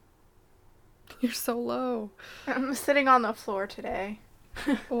You're so low. I'm sitting on the floor today.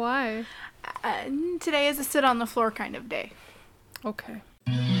 Why? Today is a sit on the floor kind of day. Okay.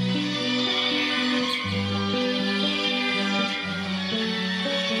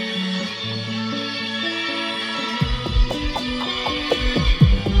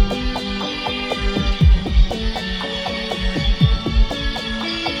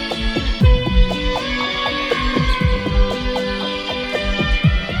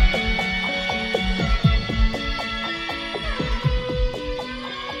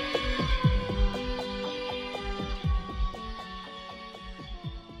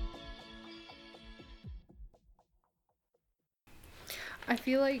 I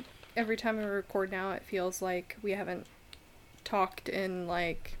feel like every time we record now, it feels like we haven't talked in,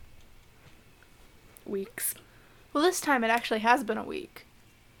 like, weeks. Well, this time it actually has been a week.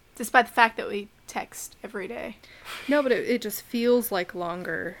 Despite the fact that we text every day. No, but it just feels like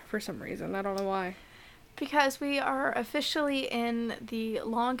longer for some reason. I don't know why. Because we are officially in the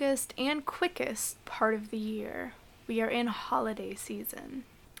longest and quickest part of the year. We are in holiday season.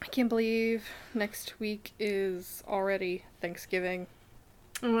 I can't believe next week is already Thanksgiving.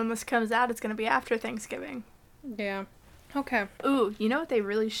 And when this comes out, it's going to be after Thanksgiving. Yeah. Okay. Ooh, you know what they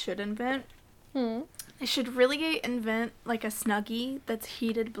really should invent? Hmm. They should really invent, like, a Snuggie that's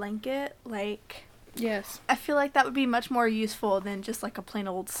heated blanket. Like, Yes. I feel like that would be much more useful than just, like, a plain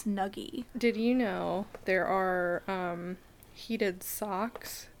old Snuggie. Did you know there are heated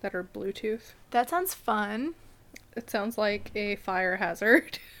socks that are Bluetooth? That sounds fun. It sounds like a fire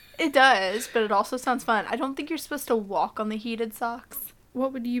hazard. It does, but it also sounds fun. I don't think you're supposed to walk on the heated socks.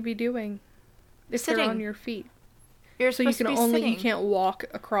 What would you be doing if they're Sitting. on your feet? You're So you supposed can to be sitting. you can't walk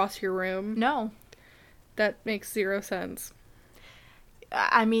across your room? No. That makes zero sense.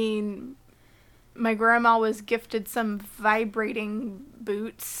 I mean, my grandma was gifted some vibrating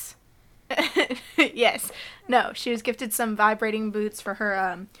boots. Yes. No, she was gifted some vibrating boots for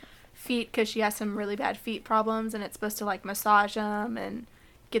her feet because she has some really bad feet problems, and it's supposed to, like, massage them and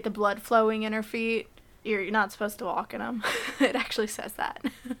get the blood flowing in her feet. You're not supposed to walk in them. It actually says that.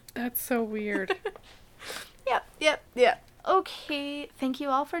 That's so weird. Yep. Okay, thank you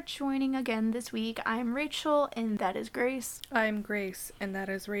all for joining again this week. I'm Rachel, and that is Grace. I'm Grace, and that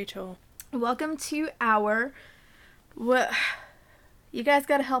is Rachel. Welcome to our... What... You guys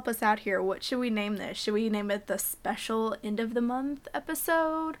gotta help us out here. What should we name this? Should we name it the special end of the month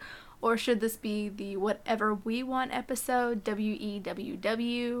episode? Or should this be the whatever we want episode?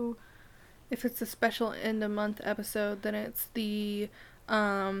 WEWW? If it's a special end of month episode, then it's the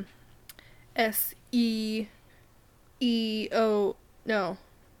S-E-E-O... No.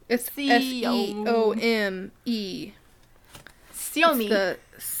 It's S-E-O-M-E. Xiaomi. It's the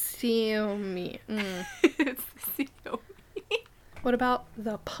Xiaomi. It's the Xiaomi. What about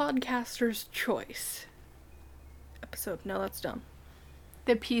the podcaster's choice episode? No, that's dumb.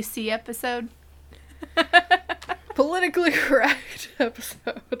 The PC episode. Politically correct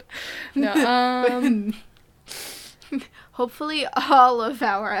episode. No, Hopefully all of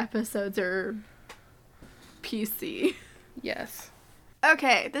our episodes are PC. yes.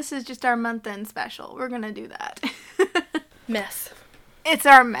 Okay, this is just our month-end special. We're gonna do that. Mess. It's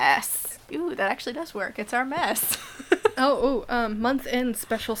our mess. Ooh, that actually does work. It's our mess. Month end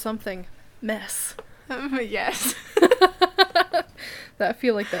special something. Mess. Yes. I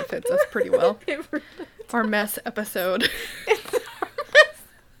feel like that fits us pretty well. Our mess episode. It's our mess.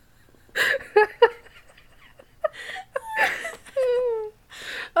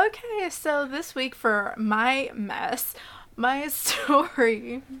 Okay, so this week for my mess, my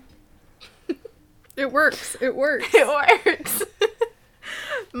story. It works. It works.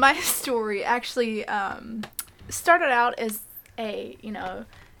 My story actually started out as a,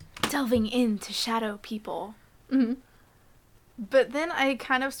 delving into shadow people. Mm-hmm. But then I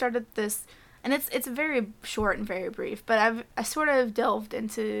kind of started this, and it's very short and very brief, but I sort of delved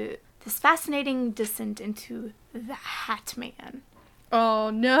into this fascinating descent into the Hat Man. Oh,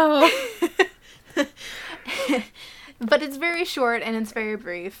 no. But it's very short and it's very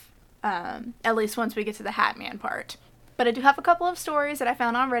brief, at least once we get to the Hat Man part. But I do have a couple of stories that I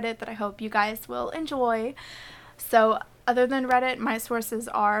found on Reddit that I hope you guys will enjoy. So, other than Reddit, my sources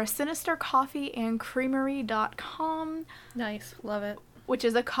are sinistercoffeeandcreamery.com. Nice. Love it. Which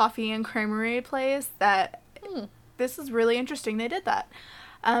is a coffee and creamery place that... This is really interesting. They did that.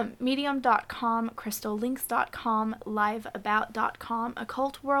 Medium.com, crystallinks.com, liveabout.com,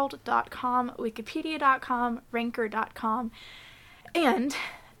 occultworld.com, wikipedia.com, ranker.com, and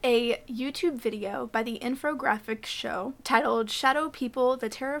a YouTube video by the Infographics Show titled Shadow People, The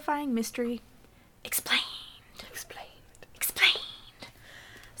Terrifying Mystery Explained.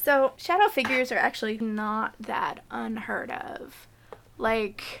 So, shadow figures are actually not that unheard of.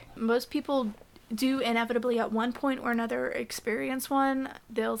 Like, most people do inevitably at one point or another experience one.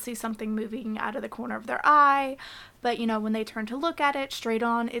 They'll see something moving out of the corner of their eye, but when they turn to look at it straight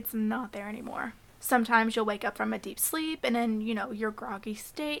on, it's not there anymore. Sometimes you'll wake up from a deep sleep, and in, your groggy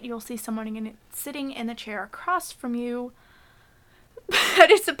state, you'll see someone sitting in the chair across from you,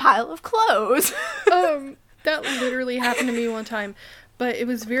 but it's a pile of clothes. That literally happened to me one time. But it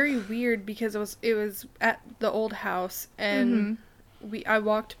was very weird because it was at the old house, and I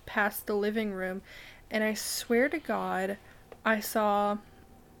walked past the living room, and I swear to God, I saw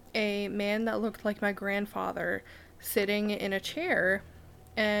a man that looked like my grandfather sitting in a chair,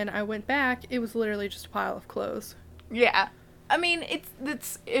 and I went back. It was literally just a pile of clothes. Yeah. I mean,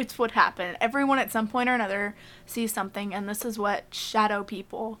 it's what happened. Everyone at some point or another sees something, and this is what shadow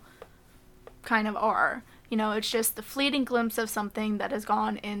people kind of are. It's just the fleeting glimpse of something that has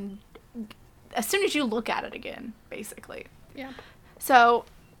gone in as soon as you look at it again, basically. Yeah. So,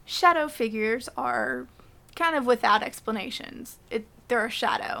 shadow figures are kind of without explanations. They're a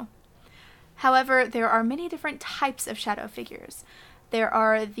shadow. However, there are many different types of shadow figures. There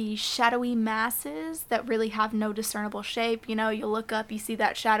are the shadowy masses that really have no discernible shape. You look up, you see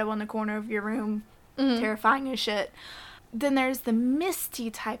that shadow on the corner of your room, terrifying as shit. Then there's the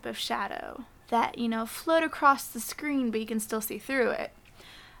misty type of shadow that, float across the screen, but you can still see through it.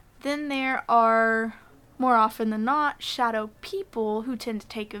 Then there are, more often than not, shadow people who tend to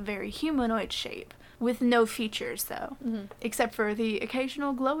take a very humanoid shape, with no features, though. Except for the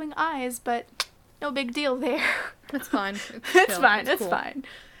occasional glowing eyes, but no big deal there. It's fine. It's fine. It's fine.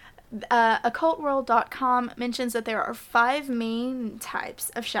 Occultworld.com mentions that there are 5 main types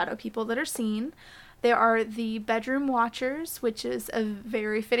of shadow people that are seen. There are the bedroom watchers, which is a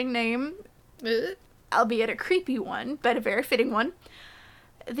very fitting name, albeit a creepy one, but a very fitting one.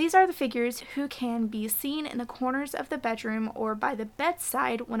 These are the figures who can be seen in the corners of the bedroom or by the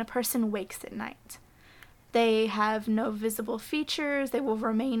bedside when a person wakes at night. They have no visible features. They will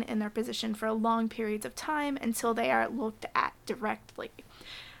remain in their position for long periods of time until they are looked at directly,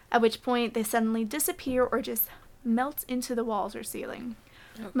 at which point they suddenly disappear or just melt into the walls or ceiling.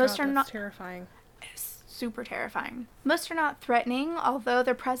 Oh, most God, are not terrifying. Super terrifying. Most are not threatening, although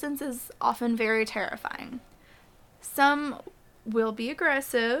their presence is often very terrifying. Some will be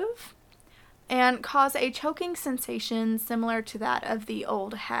aggressive and cause a choking sensation similar to that of the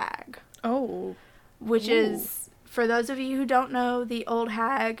old hag. Oh. Which is, for those of you who don't know, the old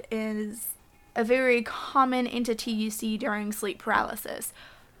hag is a very common entity you see during sleep paralysis.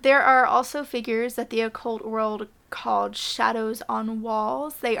 There are also figures that the occult world called shadows on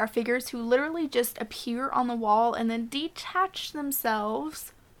walls. They are figures who literally just appear on the wall and then detach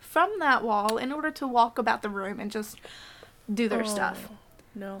themselves from that wall in order to walk about the room and just do their stuff.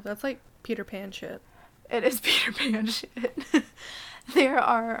 No, that's like Peter Pan shit. It is Peter Pan shit. There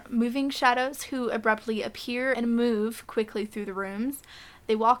are moving shadows who abruptly appear and move quickly through the rooms.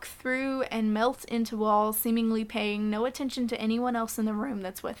 They walk through and melt into walls, seemingly paying no attention to anyone else in the room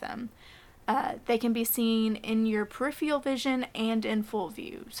that's with them. They can be seen in your peripheral vision and in full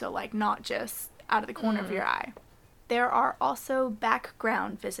view, so like not just out of the corner of your eye. There are also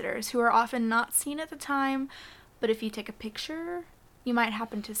background visitors who are often not seen at the time, but if you take a picture, you might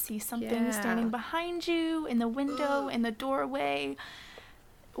happen to see something standing behind you, in the window, in the doorway.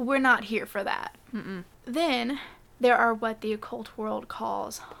 We're not here for that. Then there are what the occult world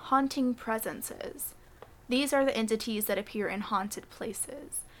calls haunting presences. These are the entities that appear in haunted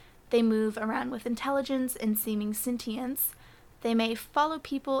places. They move around with intelligence and seeming sentience. They may follow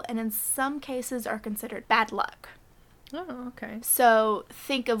people and in some cases are considered bad luck. Oh, okay. So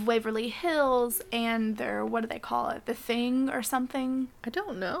think of Waverly Hills and their, what do they call it? The Thing or something? I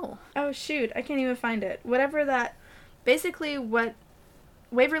don't know. Oh, shoot. I can't even find it. Whatever that... Basically, what...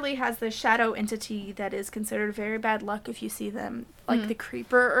 Waverly has the shadow entity that is considered very bad luck if you see them. Like the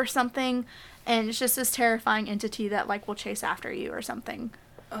Creeper or something. And it's just this terrifying entity that, like, will chase after you or something.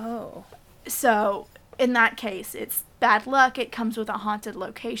 Oh. So, in that case, it's bad luck. It comes with a haunted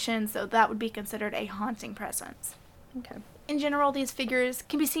location, so that would be considered a haunting presence. Okay. In general, these figures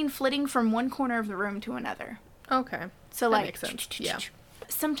can be seen flitting from one corner of the room to another. Okay. So, that like, makes sense. Yeah.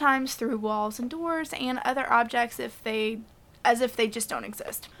 Sometimes through walls and doors and other objects as if they just don't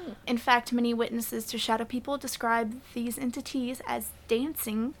exist. In fact, many witnesses to shadow people describe these entities as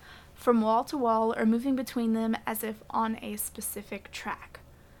dancing from wall to wall or moving between them as if on a specific track.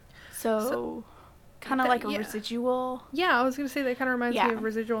 So kind of like a residual. Yeah, I was going to say that kind of reminds me of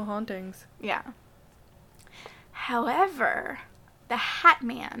residual hauntings. Yeah. However, the Hat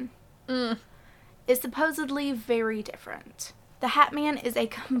Man is supposedly very different. The Hat Man is a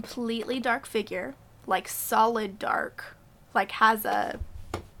completely dark figure, like solid dark, like has a,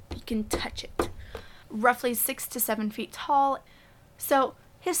 you can touch it, roughly 6 to 7 feet tall. So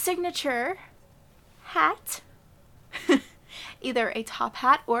his signature hat, either a top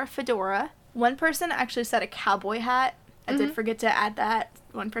hat or a fedora. One person actually said a cowboy hat. I did forget to add that.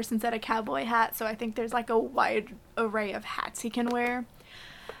 One person said a cowboy hat, so I think there's like a wide array of hats he can wear.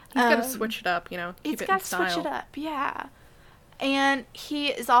 He's got to switch it up, keep it in style. He's got to switch it up, yeah. And he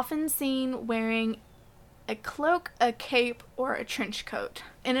is often seen wearing a cloak, a cape, or a trench coat.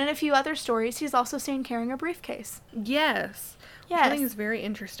 And in a few other stories, he's also seen carrying a briefcase. Yes. Yes. Which I think is very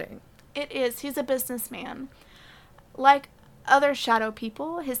interesting. It is. He's a businessman. Like other shadow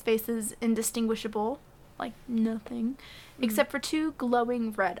people, his face is indistinguishable, like nothing, except for 2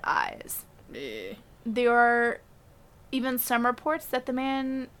 glowing red eyes. There are even some reports that the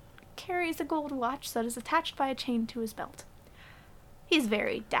man carries a gold watch that is attached by a chain to his belt. He's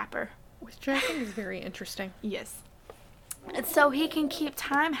very dapper. Which I think is very interesting. Yes. And so he can keep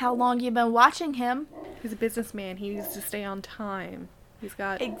time how long you've been watching him. He's a businessman. He needs to stay on time. He's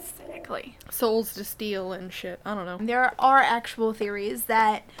got Exactly. souls to steal and shit. I don't know. There are actual theories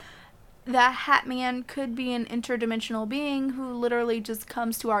that the Hat Man could be an interdimensional being who literally just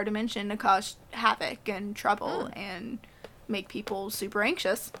comes to our dimension to cause havoc and trouble and make people super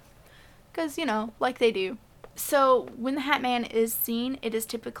anxious. Because, like they do. So, when the Hat Man is seen, it is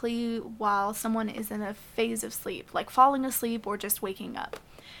typically while someone is in a phase of sleep, like falling asleep or just waking up.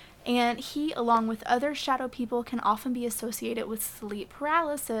 And he, along with other shadow people, can often be associated with sleep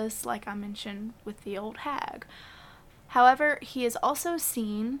paralysis, like I mentioned with the old hag. However, he is also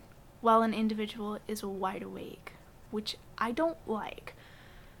seen while an individual is wide awake, which I don't like.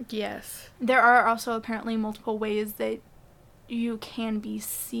 Yes. There are also apparently multiple ways that you can be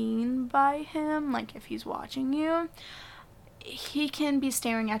seen by him, like if he's watching you. He can be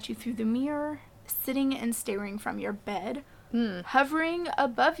staring at you through the mirror, sitting and staring from your bed, hovering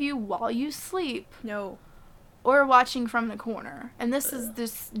above you while you sleep. No. Or watching from the corner. And this is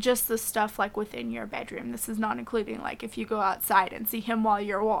just the stuff like within your bedroom. This is not including like if you go outside and see him while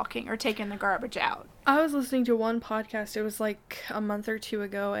you're walking or taking the garbage out. I was listening to one podcast, it was like a month or 2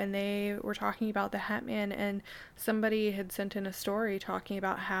 ago, and they were talking about the Hat Man, and somebody had sent in a story talking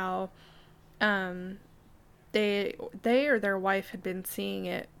about how they or their wife had been seeing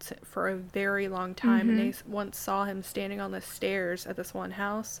it for a very long time, and they once saw him standing on the stairs at this one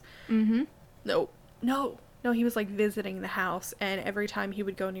house. No, he was like visiting the house, and every time he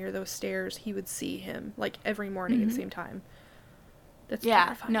would go near those stairs, he would see him, like every morning at the same time. That's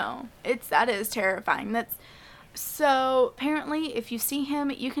terrifying. No, that is terrifying. So apparently if you see him,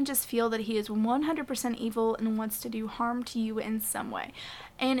 you can just feel that he is 100% evil and wants to do harm to you in some way.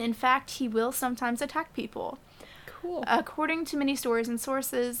 And in fact, he will sometimes attack people. Cool. According to many stories and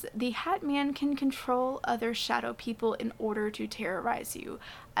sources, the Hat Man can control other shadow people in order to terrorize you.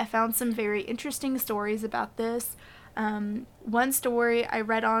 I found some very interesting stories about this. One story I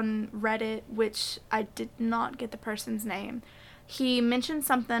read on Reddit, which I did not get the person's name. He mentioned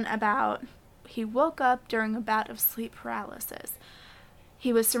something about he woke up during a bout of sleep paralysis.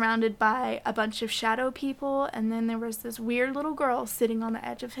 He was surrounded by a bunch of shadow people, and then there was this weird little girl sitting on the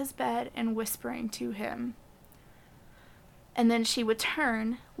edge of his bed and whispering to him. And then she would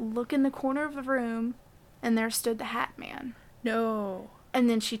turn, look in the corner of the room, and there stood the Hat Man. No. And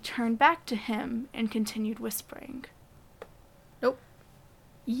then she turned back to him and continued whispering. Nope.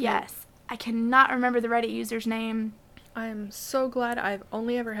 Yes. I cannot remember the Reddit user's name. I am so glad I've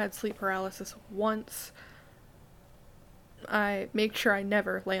only ever had sleep paralysis once. I make sure I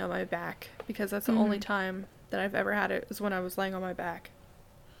never lay on my back, because that's the only time that I've ever had it is when I was laying on my back.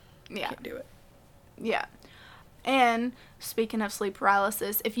 Yeah. Can't do it. Yeah. And speaking of sleep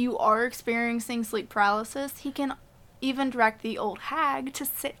paralysis, if you are experiencing sleep paralysis, he can even direct the old hag to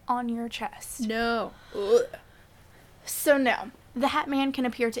sit on your chest. No. Ugh. So no, the Hat Man can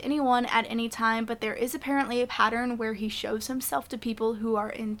appear to anyone at any time, but there is apparently a pattern where he shows himself to people who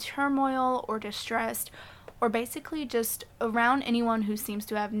are in turmoil or distressed, or basically just around anyone who seems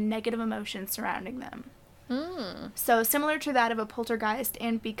to have negative emotions surrounding them. So similar to that of a poltergeist,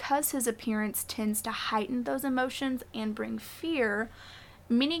 and because his appearance tends to heighten those emotions and bring fear,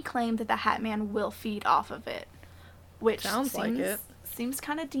 many claim that the Hat Man will feed off of it. Which seems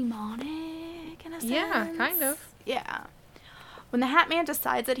kind of demonic in a sense. Yeah, kind of. Yeah. When the Hat Man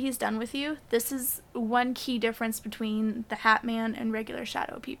decides that he's done with you, this is one key difference between the Hat Man and regular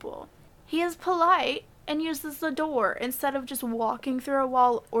shadow people. He is polite and uses the door instead of just walking through a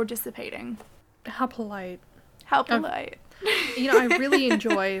wall or dissipating. How polite. How polite. I really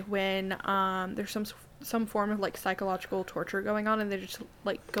enjoy when there's some some form of, like, psychological torture going on, and they just,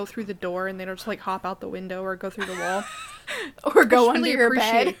 like, go through the door, and they don't just, like, hop out the window or go through the wall. Or go under your bed. I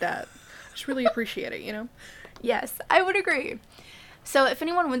appreciate that. Just really appreciate it, you know? Yes, I would agree. So if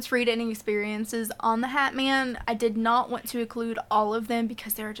anyone wants to read any experiences on the Hat Man, I did not want to include all of them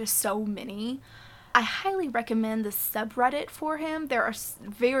because there are just so many. I highly recommend the subreddit for him. There are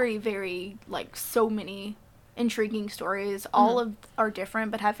very, very, like, so many intriguing stories. All of are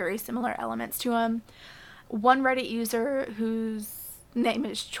different but have very similar elements to them. One Reddit user whose name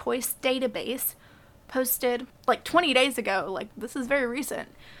is Choice Database posted, like, 20 days ago, like, this is very recent,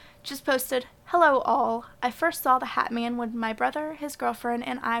 just posted, "Hello all. I first saw the Hat Man when my brother, his girlfriend,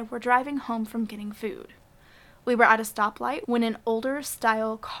 and I were driving home from getting food. We were at a stoplight when an older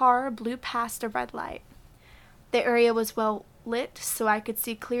style car blew past a red light. The area was well lit, so I could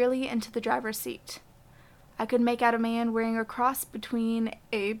see clearly into the driver's seat. I could make out a man wearing a cross between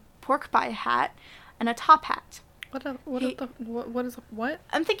a pork pie hat and a top hat." What is what?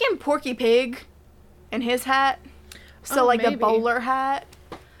 I'm thinking Porky Pig and his hat. So, like, maybe. the bowler hat.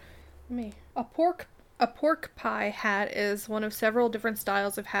 A pork pie hat is one of several different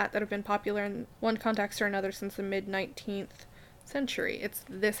styles of hat that have been popular in one context or another since the mid-19th century. It's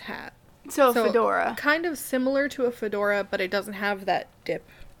this hat. So a fedora. Kind of similar to a fedora, but it doesn't have that dip.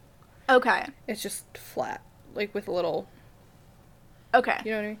 Okay. It's just flat, like with a little... Okay.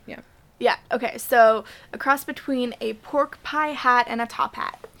 You know what I mean? Yeah. Yeah, okay, so a cross between a pork pie hat and a top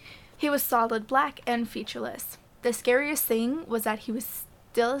hat. He was solid black and featureless. The scariest thing was that he was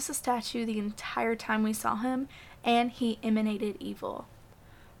still as a statue the entire time we saw him, and he emanated evil.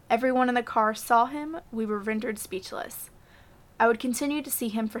 Everyone in the car saw him. We were rendered speechless. I would continue to see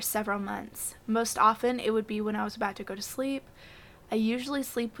him for several months. Most often, it would be when I was about to go to sleep. I usually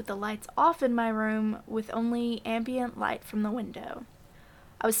sleep with the lights off in my room, with only ambient light from the window.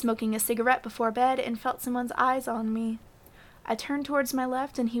 I was smoking a cigarette before bed and felt someone's eyes on me. I turned towards my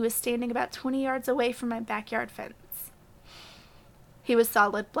left, and he was standing about 20 yards away from my backyard fence. He was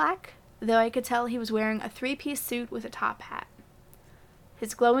solid black, though I could tell he was wearing a three-piece suit with a top hat.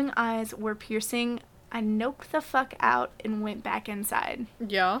 His glowing eyes were piercing. I noped the fuck out and went back inside.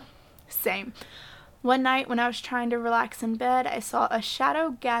 Yeah. Same. One night when I was trying to relax in bed, I saw a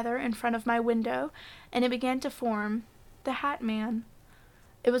shadow gather in front of my window, and it began to form. The Hat Man.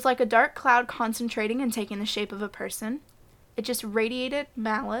 It was like a dark cloud concentrating and taking the shape of a person. It just radiated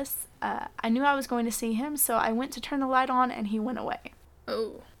malice. I knew I was going to see him, so I went to turn the light on, and he went away.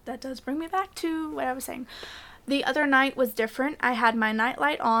 Oh. That does bring me back to what I was saying. The other night was different. I had my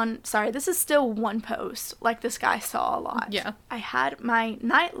nightlight on. Sorry, this is still one post, like this guy saw a lot. Yeah. I had my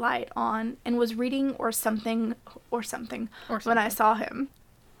nightlight on and was reading or something when I saw him.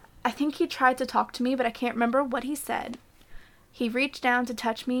 I think he tried to talk to me, but I can't remember what he said. He reached down to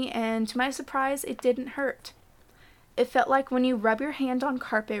touch me, and to my surprise, it didn't hurt. It felt like when you rub your hand on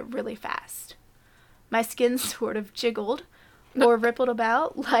carpet really fast. My skin sort of jiggled or rippled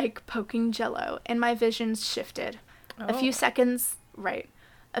about like poking jello, and my visions shifted. Oh. A few seconds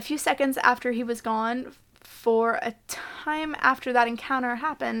after he was gone, for a time after that encounter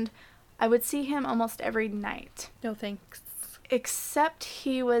happened, I would see him almost every night. No thanks. Except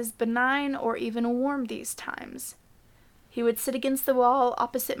he was benign or even warm these times. He would sit against the wall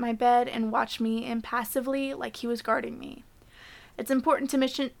opposite my bed and watch me impassively like he was guarding me. It's important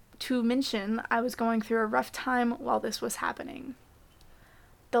to mention I was going through a rough time while this was happening.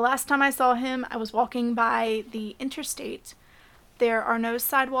 The last time I saw him, I was walking by the interstate. There are no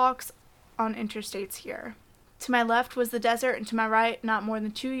sidewalks on interstates here. To my left was the desert, and to my right, not more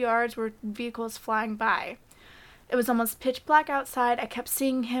than 2 yards, were vehicles flying by. It was almost pitch black outside. I kept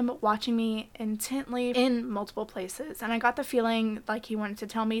seeing him watching me intently in multiple places, and I got the feeling like he wanted to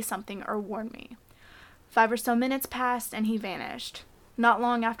tell me something or warn me. 5 or so minutes passed, and he vanished. Not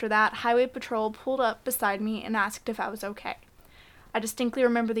long after that, Highway Patrol pulled up beside me and asked if I was okay. I distinctly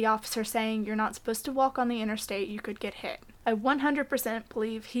remember the officer saying, "You're not supposed to walk on the interstate, you could get hit." I 100%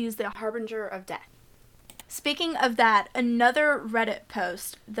 believe he's the harbinger of death. Speaking of that, another Reddit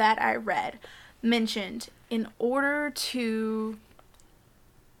post that I read mentioned in order to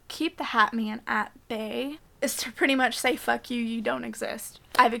keep the Hat Man at bay is to pretty much say, "Fuck you, you don't exist."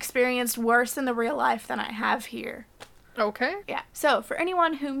 I've experienced worse in the real life than I have here. Okay. Yeah. So, for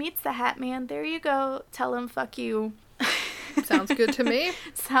anyone who meets the Hat Man, there you go. Tell him, "Fuck you." Sounds good to me.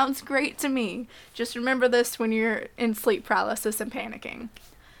 Sounds great to me. Just remember this when you're in sleep paralysis and panicking.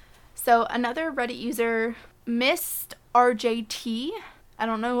 So, another Reddit user, Mist RJT, I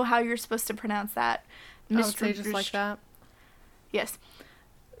don't know how you're supposed to pronounce that. I would say just like that. Yes.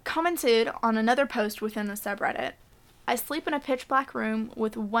 Commented on another post within the subreddit. I sleep in a pitch black room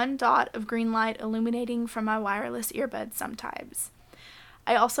with one dot of green light illuminating from my wireless earbuds sometimes.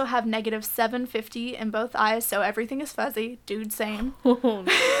 I also have negative 750 in both eyes, so everything is fuzzy. Dude, same. Oh,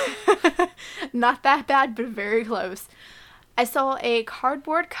 no. Not that bad, but very close. I saw a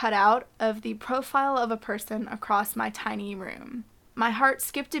cardboard cutout of the profile of a person across my tiny room. My heart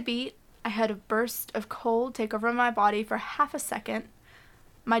skipped a beat. I had a burst of cold take over my body for half a second.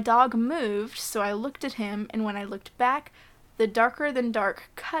 My dog moved, so I looked at him, and when I looked back, the darker than dark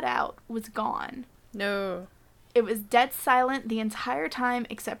cutout was gone. No. It was dead silent the entire time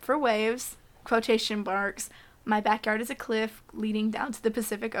except for waves, quotation marks. My backyard is a cliff leading down to the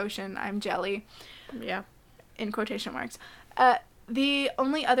Pacific Ocean. I'm jelly. Yeah. In quotation marks. The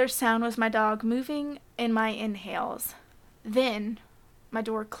only other sound was my dog moving in my inhales. Then, my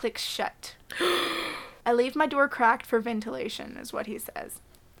door clicks shut. I leave my door cracked for ventilation, is what he says.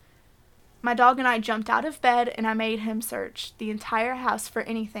 My dog and I jumped out of bed, and I made him search the entire house for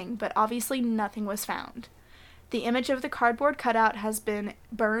anything, but obviously nothing was found. The image of the cardboard cutout has been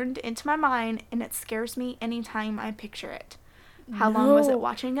burned into my mind, and it scares me anytime I picture it. How long was it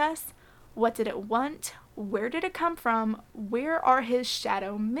watching us? What did it want? Where did it come from? Where are his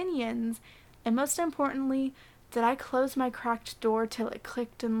shadow minions? And most importantly, did I close my cracked door till it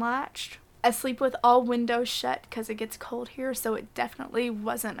clicked and latched? I sleep with all windows shut because it gets cold here, so it definitely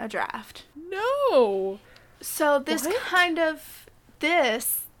wasn't a draft. No. So this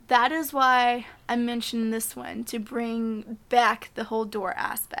that is why I mentioned this one, to bring back the whole door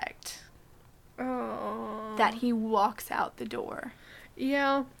aspect. Oh. That he walks out the door.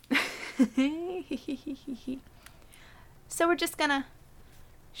 Yeah. So we're just gonna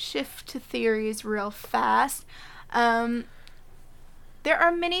shift to theories real fast. There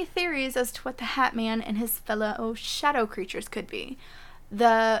are many theories as to what the Hat Man and his fellow shadow creatures could be.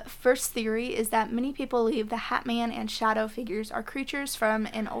 The first theory is that many people believe the Hat Man and shadow figures are creatures from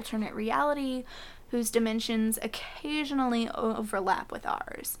an alternate reality whose dimensions occasionally overlap with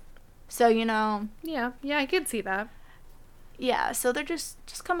ours. So, Yeah, I could see that. Yeah, so they're just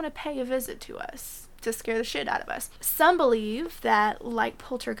coming to pay a visit to us, to scare the shit out of us. Some believe that, like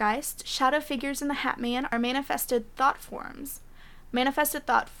poltergeist, shadow figures in the Hat Man are manifested thought forms. Manifested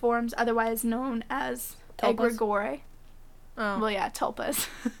thought forms, otherwise known as Tulpas? egregore. Oh. Well, yeah, tulpas.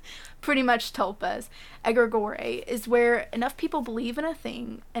 Pretty much tulpas. Egregore is where enough people believe in a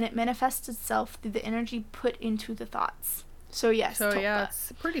thing, and it manifests itself through the energy put into the thoughts. So, yes, tulpa. Yeah,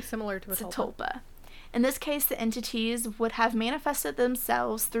 it's pretty similar to a tulpa. It's a tulpa. In this case, the entities would have manifested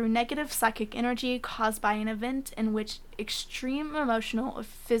themselves through negative psychic energy caused by an event in which extreme emotional or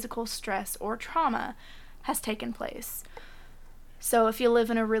physical stress or trauma has taken place. So if you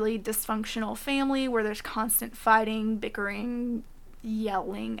live in a really dysfunctional family where there's constant fighting, bickering,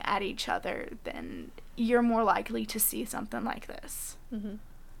 yelling at each other, then you're more likely to see something like this. Mm-hmm.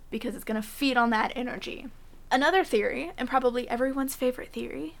 Because it's going to feed on that energy. Another theory, and probably everyone's favorite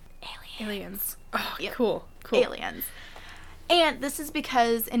theory, aliens. Oh, yep. Cool. Aliens. And this is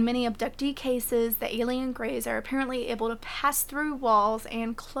because in many abductee cases, the alien greys are apparently able to pass through walls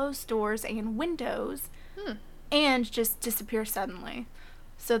and close doors and windows and just disappear suddenly.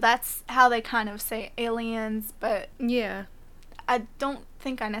 So that's how they kind of say aliens, but yeah, I don't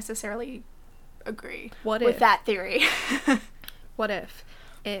think I necessarily agree with that theory. What if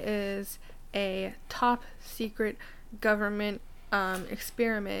it is a top secret government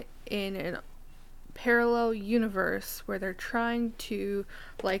experiment in a parallel universe where they're trying to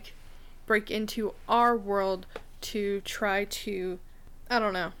break into our world to try to, I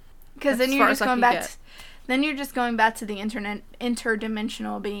don't know, because then you're just going back then you're just going back to the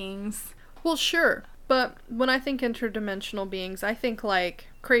interdimensional beings. Well, sure, but when I think interdimensional beings, I think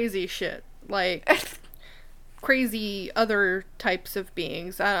crazy shit, crazy other types of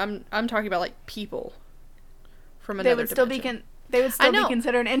beings. I'm talking about people from another dimension. They would still be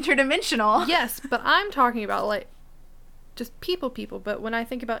considered interdimensional. Yes, but I'm talking about just people. But when I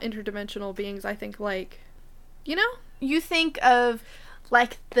think about interdimensional beings, I think You think of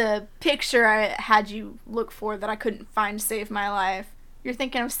the picture I had you look for that I couldn't find to save my life. You're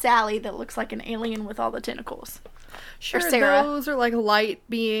thinking of Sally that looks like an alien with all the tentacles. Sure, or Sarah. Those are light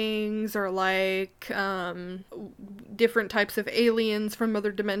beings or different types of aliens from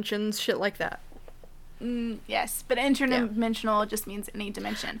other dimensions, shit like that. Yes, but interdimensional just means any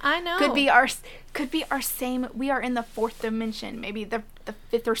dimension. I know. Could be our same. We are in the fourth dimension. Maybe the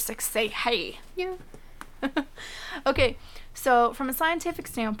fifth or sixth say hey. Yeah. Okay, so from a scientific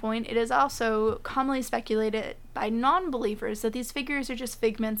standpoint, it is also commonly speculated by non-believers that these figures are just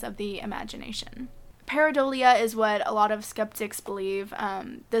figments of the imagination. Pareidolia is what a lot of skeptics believe.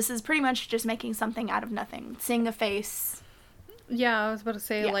 This is pretty much just making something out of nothing. Seeing a face. Yeah, I was about to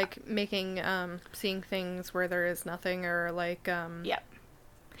say, like, making, seeing things where there is nothing, or, like,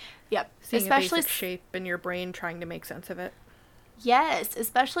 Yep. seeing Especially a basic shape in your brain, trying to make sense of it. Yes,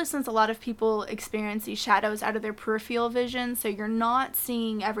 especially since a lot of people experience these shadows out of their peripheral vision, so you're not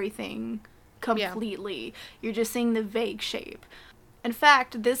seeing everything completely. Yeah. You're just seeing the vague shape. In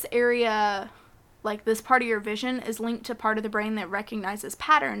fact, this area, like this part of your vision, is linked to part of the brain that recognizes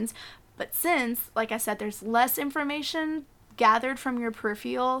patterns, but since, like I said, there's less information gathered from your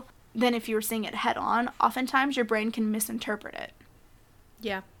peripheral than if you were seeing it head on, oftentimes your brain can misinterpret it.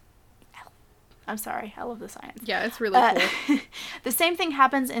 Yeah. I'm sorry, I love the science. Yeah, it's really cool. The same thing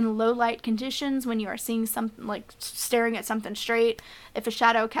happens in low light conditions when you are seeing something, like staring at something straight. If a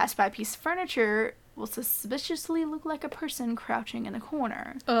shadow cast by a piece of furniture will suspiciously look like a person crouching in a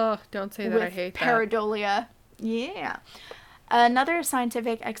corner. Oh, don't say that. I hate that. Pareidolia. Yeah. Another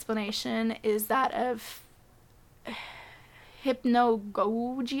scientific explanation is that of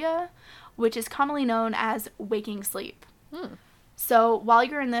hypnagogia, which is commonly known as waking sleep. So, while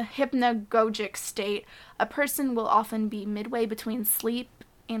you're in the hypnagogic state, a person will often be midway between sleep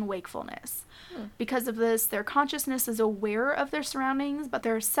and wakefulness. Because of this, their consciousness is aware of their surroundings, but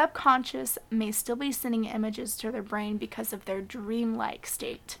their subconscious may still be sending images to their brain because of their dreamlike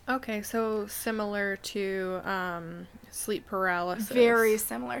state. Okay, so similar to sleep paralysis. Very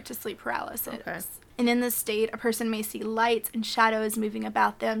similar to sleep paralysis. Okay. And in this state, a person may see lights and shadows moving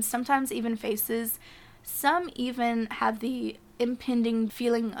about them, sometimes even faces. Some even have the impending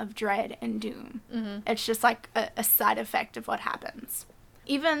feeling of dread and doom. It's just like a side effect of what happens.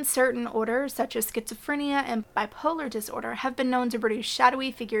 Even certain orders, such as schizophrenia and bipolar disorder, have been known to produce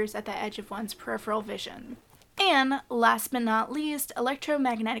shadowy figures at the edge of one's peripheral vision. And, last but not least,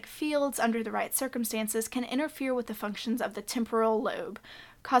 electromagnetic fields, under the right circumstances, can interfere with the functions of the temporal lobe,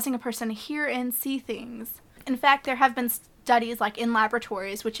 causing a person to hear and see things. In fact, there have been studies, like in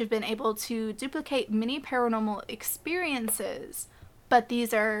laboratories, which have been able to duplicate many paranormal experiences, but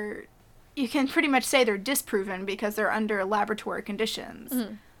these are, you can pretty much say they're disproven because they're under laboratory conditions.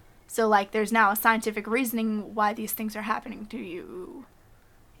 So, like, there's now a scientific reasoning why these things are happening to you.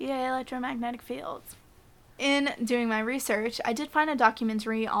 Yay, electromagnetic fields. In doing my research, I did find a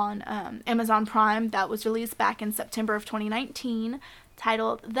documentary on Amazon Prime that was released back in September of 2019,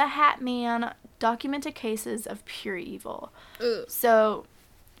 titled The Hat Man: Documented Cases of Pure Evil. Ugh. So,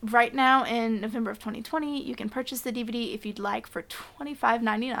 right now in November of 2020, you can purchase the DVD if you'd like for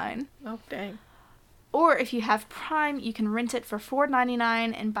 $25.99. Oh, dang. Or if you have Prime, you can rent it for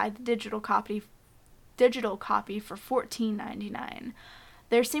 $4.99 and buy the digital copy for $14.99.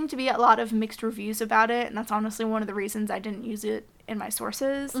 There seem to be a lot of mixed reviews about it, and that's honestly one of the reasons I didn't use it in my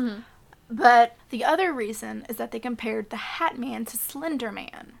sources. But the other reason is that they compared the Hat Man to Slender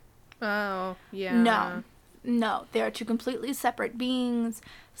Man. Oh, yeah. No, they are two completely separate beings.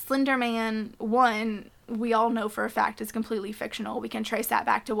 Slender Man, one, we all know for a fact is completely fictional. We can trace that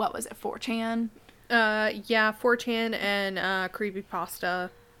back to, what was it, 4chan? Yeah, 4chan and Creepypasta.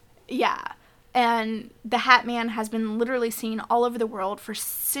 Yeah. And the Hat Man has been literally seen all over the world for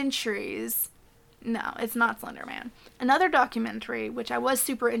centuries. No, it's not Slender Man. Another documentary, which I was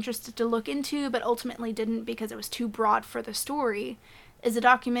super interested to look into, but ultimately didn't because it was too broad for the story, is a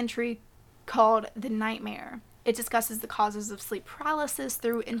documentary called The Nightmare. It discusses the causes of sleep paralysis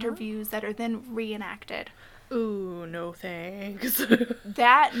through interviews that are then reenacted. Ooh, no thanks.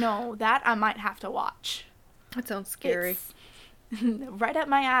 That I might have to watch. That sounds scary. It's right up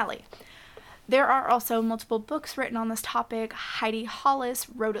my alley. There are also multiple books written on this topic. Heidi Hollis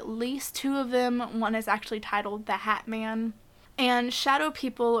wrote at least 2 of them. One is actually titled The Hat Man. And shadow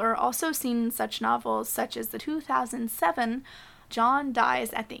people are also seen in such novels, such as the 2007 John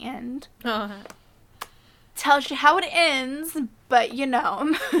Dies at the End. Tells you how it ends, but you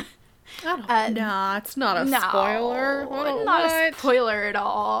know. Nah, it's not a spoiler. Not a spoiler at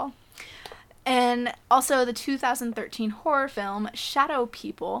all. And also the 2013 horror film Shadow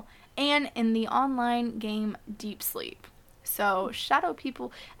People, and in the online game Deep Sleep. So, Shadow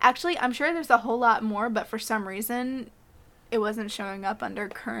People, actually, I'm sure there's a whole lot more, but for some reason, it wasn't showing up under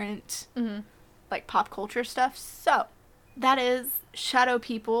current, like, pop culture stuff. So, that is Shadow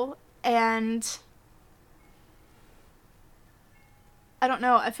People, and I don't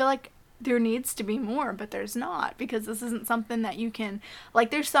know, I feel like there needs to be more, but there's not, because this isn't something that you can,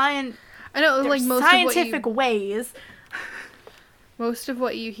 like, there's scientific ways. Most of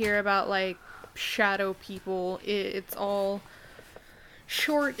what you hear about, like, shadow people, it's all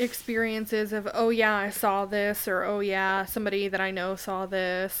short experiences of, oh yeah, I saw this, or oh yeah, somebody that I know saw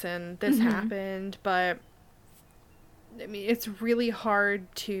this and this happened, but I mean, it's really hard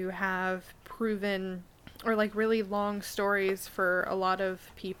to have proven or like really long stories for a lot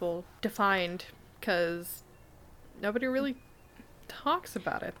of people defined because nobody really talks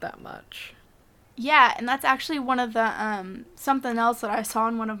about it that much. Yeah, and that's actually one of the something else that I saw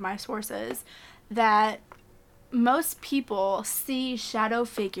in one of my sources, that most people see shadow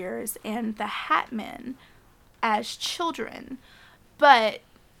figures and the Hat Men as children, but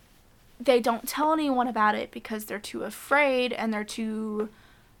they don't tell anyone about it because they're too afraid, and they're too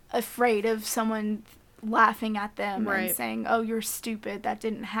afraid of someone laughing at them and saying, oh, you're stupid, that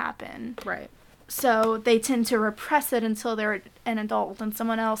didn't happen. Right. So they tend to repress it until they're an adult and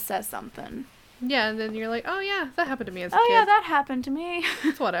someone else says something. Yeah, and then you're like, oh yeah, that happened to me as a kid. kid. Oh yeah, that happened to me.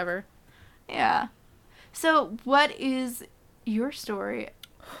 It's whatever. Yeah. So what is your story?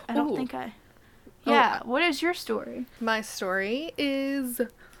 I don't think I... Yeah, what is your story? My story is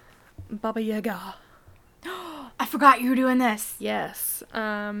Baba Yaga. I forgot you were doing this. Yes.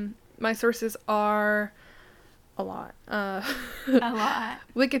 My sources are a lot. A lot.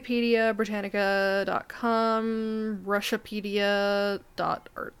 Wikipedia, Britannica.com,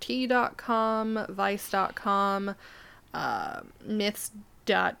 Russiapedia.rt.com, Vice.com,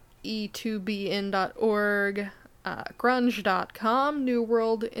 myths.e2bn.org, grunge.com, New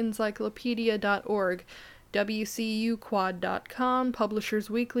World Encyclopedia.org, WCUquad.com,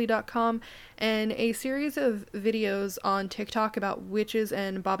 publishersweekly.com, and a series of videos on TikTok about witches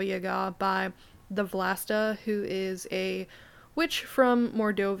and Baba Yaga by the Vlasta, who is a witch from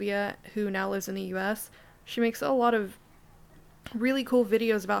Mordovia who now lives in the US. She makes a lot of really cool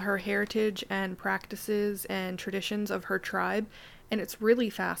videos about her heritage and practices and traditions of her tribe, and it's really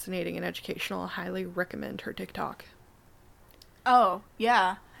fascinating and educational. I highly recommend her TikTok. Oh,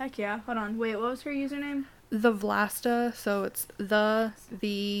 yeah. Heck yeah. Hold on. Wait, what was her username? The Vlasta, so it's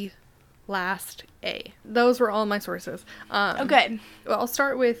the last A. Those were all my sources. Okay. Well, I'll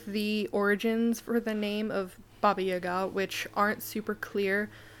start with the origins for the name of Baba Yaga, which aren't super clear.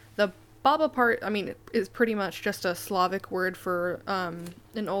 The Baba part, I mean, is pretty much just a Slavic word for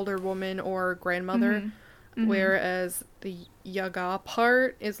an older woman or grandmother, whereas the Yaga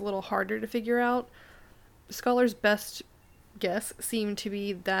part is a little harder to figure out. Scholars' best guess seem to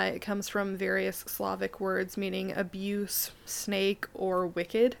be that it comes from various Slavic words meaning abuse, snake, or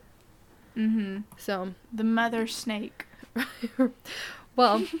wicked. So the mother snake.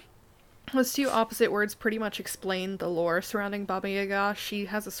 Well, those two opposite words pretty much explain the lore surrounding Baba Yaga. She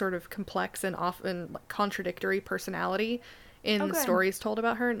has a sort of complex and often contradictory personality in the stories told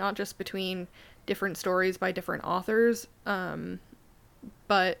about her, not just between different stories by different authors,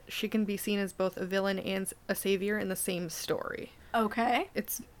 but she can be seen as both a villain and a savior in the same story. Okay.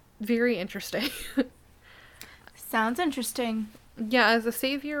 It's very interesting. Sounds interesting. Yeah, as a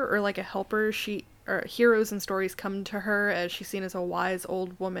savior or like a helper, heroes and stories come to her as she's seen as a wise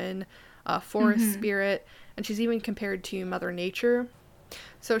old woman, a forest spirit, and she's even compared to Mother Nature.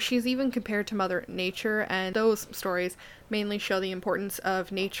 So she's even compared to Mother Nature, and those stories mainly show the importance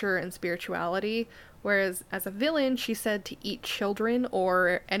of nature and spirituality, whereas as a villain, she's said to eat children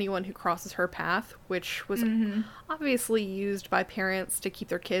or anyone who crosses her path, which was obviously used by parents to keep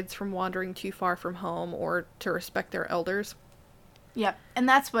their kids from wandering too far from home or to respect their elders. Yep, and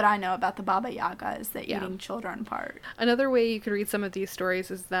that's what I know about the Baba Yaga, is the eating children part. Another way you could read some of these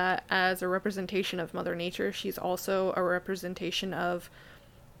stories is that as a representation of Mother Nature, she's also a representation of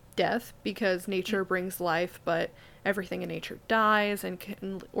death, because nature brings life, but everything in nature dies and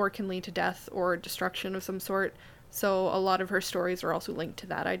can lead to death or destruction of some sort. So a lot of her stories are also linked to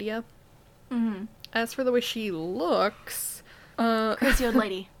that idea. As for the way she looks... crazy old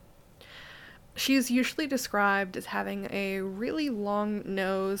lady. She's usually described as having a really long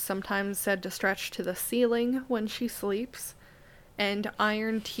nose, sometimes said to stretch to the ceiling when she sleeps, and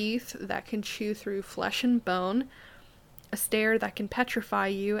iron teeth that can chew through flesh and bone, a stare that can petrify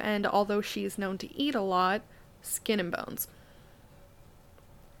you, and although she's known to eat a lot, skin and bones.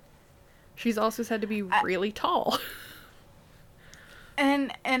 She's also said to be really tall.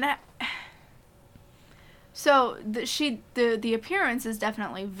 So the appearance is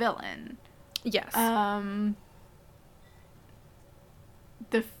definitely villain. Yes. I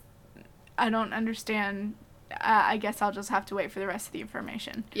don't understand. I guess I'll just have to wait for the rest of the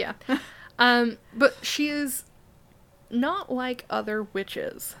information. Yeah. But she is not like other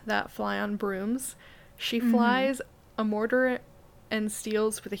witches that fly on brooms. She flies a mortar and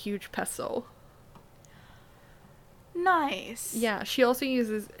steals with a huge pestle. Nice. Yeah, she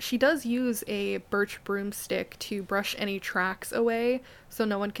does use a birch broomstick to brush any tracks away so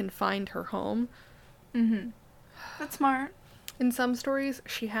no one can find her home. Mm-hmm. That's smart. In some stories,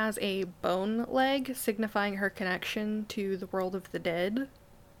 she has a bone leg, signifying her connection to the world of the dead.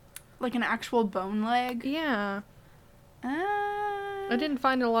 Like an actual bone leg? Yeah. I didn't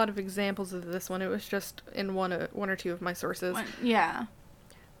find a lot of examples of this one. It was just in one or two of my sources. Yeah.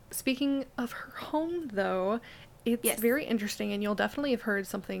 Speaking of her home, though, it's very interesting, and you'll definitely have heard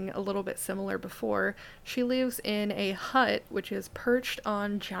something a little bit similar before. She lives in a hut which is perched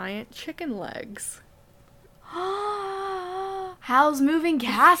on giant chicken legs. Howl's Moving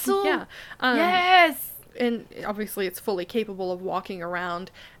Castle? Yeah. Yes! And obviously it's fully capable of walking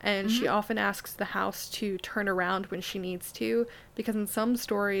around, and she often asks the house to turn around when she needs to, because in some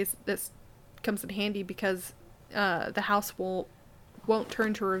stories this comes in handy because the house won't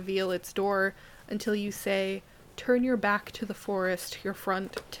turn to reveal its door until you say, "Turn your back to the forest, your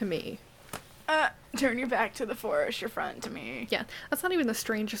front to me." Turn your back to the forest, your front to me. Yeah, that's not even the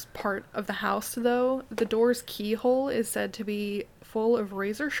strangest part of the house, though. The door's keyhole is said to be full of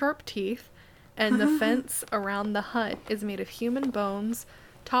razor-sharp teeth, and the fence around the hut is made of human bones,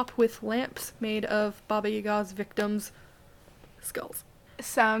 topped with lamps made of Baba Yaga's victims' skulls.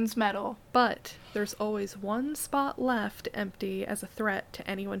 Sounds metal. But there's always one spot left empty as a threat to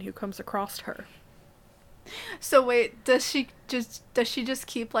anyone who comes across her. So wait, does she just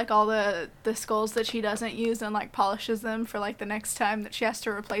keep like all the skulls that she doesn't use and like polishes them for like the next time that she has to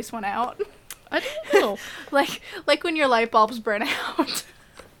replace one out? I don't know. like when your light bulbs burn out.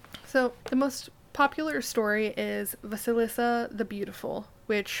 So the most popular story is Vasilisa the Beautiful,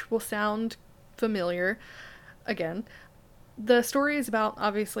 which will sound familiar again. The story is about,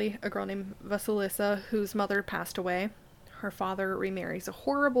 obviously, a girl named Vasilisa whose mother passed away. Her father remarries a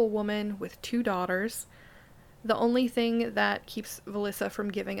horrible woman with 2 daughters. The only thing that keeps Valissa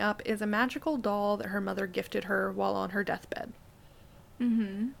from giving up is a magical doll that her mother gifted her while on her deathbed.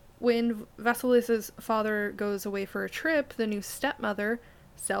 Mm-hmm. When Vasilissa's father goes away for a trip, the new stepmother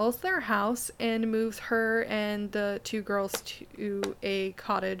sells their house and moves her and the 2 girls to a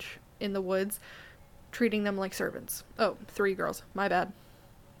cottage in the woods, treating them like servants. Oh, 3 girls. My bad.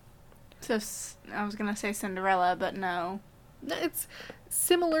 So, I was gonna say Cinderella, but no. It's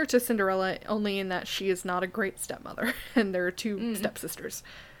similar to Cinderella, only in that she is not a great stepmother, and there are 2 stepsisters.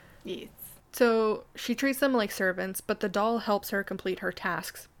 Yes. So, she treats them like servants, but the doll helps her complete her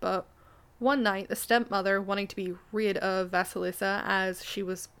tasks. But one night, the stepmother, wanting to be rid of Vasilisa, as she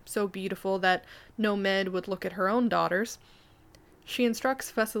was so beautiful that no man would look at her own daughters, she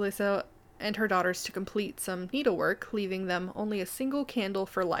instructs Vasilisa and her daughters to complete some needlework, leaving them only a single candle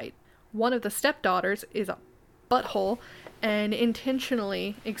for light. One of the stepdaughters is a butthole and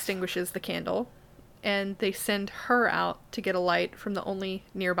intentionally extinguishes the candle, and they send her out to get a light from the only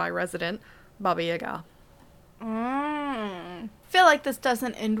nearby resident, Baba Yaga. Feel like this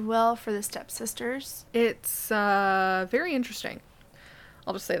doesn't end well for the stepsisters. It's very interesting.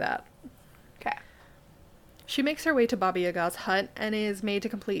 I'll just say that. Okay. She makes her way to Baba Yaga's hut and is made to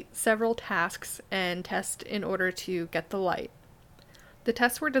complete several tasks and tests in order to get the light. The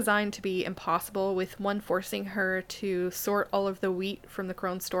tests were designed to be impossible, with one forcing her to sort all of the wheat from the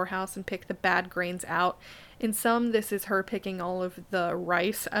crone storehouse and pick the bad grains out. In some, this is her picking all of the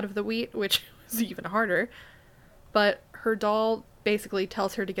rice out of the wheat, which is even harder. But her doll basically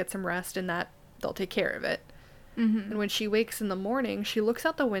tells her to get some rest and that they'll take care of it. Mm-hmm. And when she wakes in the morning, she looks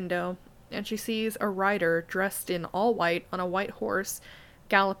out the window and she sees a rider dressed in all white on a white horse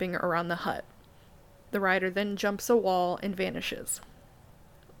galloping around the hut. The rider then jumps a wall and vanishes.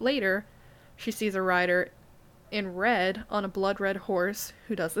 Later, she sees a rider in red on a blood-red horse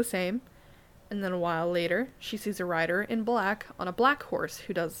who does the same. And then a while later, she sees a rider in black on a black horse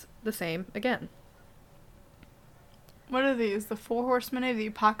who does the same again. What are these? The 4 horsemen of the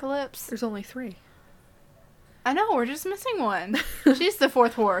apocalypse? There's only 3. I know, we're just missing one. She's the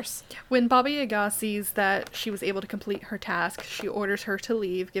 4th horse. When Baba Yaga sees that she was able to complete her task, she orders her to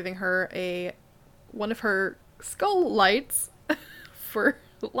leave, giving her one of her skull lights for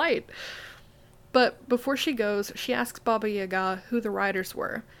light. But before she goes, she asks Baba Yaga who the riders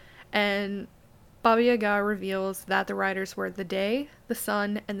were, and Baba Yaga reveals that the riders were the day, the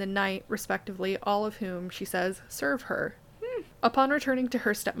sun, and the night, respectively, all of whom, she says, serve her. Upon returning to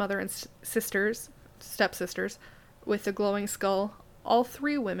her stepmother and stepsisters with the glowing skull, all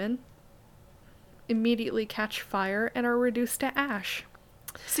 3 women immediately catch fire and are reduced to ash.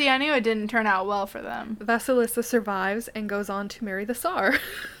 See, I knew it didn't turn out well for them. Vasilisa survives and goes on to marry the Tsar.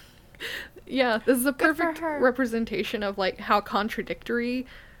 Yeah, this is a perfect representation of like how contradictory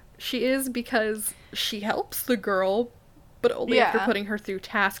She is because she helps the girl, but only after putting her through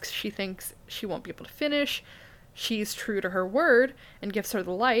tasks she thinks she won't be able to finish. She's true to her word and gives her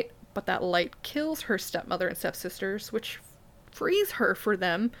the light, but that light kills her stepmother and stepsisters, which frees her for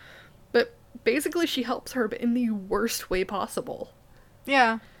them. But basically she helps her, but in the worst way possible.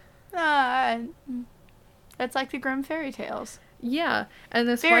 Yeah. That's like the Grimm fairy tales. Yeah, and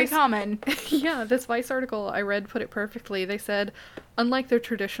this very common. Yeah, this Vice article I read put it perfectly. They said, unlike their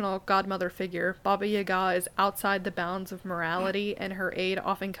traditional godmother figure, Baba Yaga is outside the bounds of morality, and her aid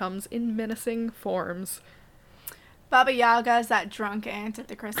often comes in menacing forms. Baba Yaga is that drunk aunt at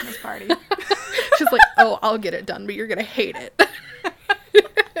the Christmas party. She's like, oh, I'll get it done, but you're gonna hate it.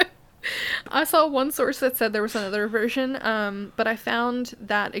 I saw one source that said there was another version, but I found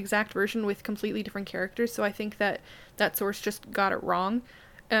that exact version with completely different characters, so I think that source just got it wrong.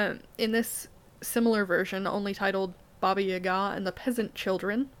 In this similar version, only titled Baba Yaga and the Peasant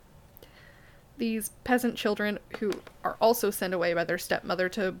Children, these peasant children, who are also sent away by their stepmother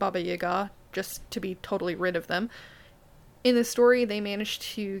to Baba Yaga, just to be totally rid of them, in the story they manage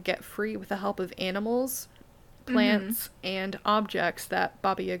to get free with the help of animals, plants, and objects that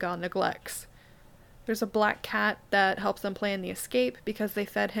Baba Yaga neglects. There's a black cat that helps them plan the escape because they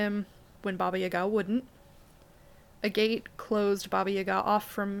fed him when Baba Yaga wouldn't. A gate closed Baba Yaga off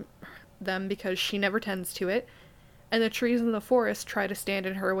from them because she never tends to it, and the trees in the forest try to stand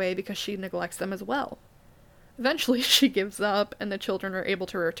in her way because she neglects them as well. Eventually she gives up, and the children are able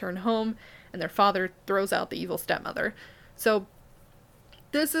to return home, and their father throws out the evil stepmother. So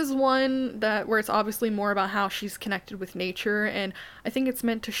this is one where it's obviously more about how she's connected with nature, and I think it's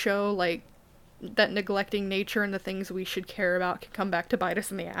meant to show, like, that neglecting nature and the things we should care about can come back to bite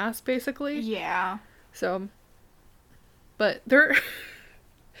us in the ass, basically. Yeah. So, but there's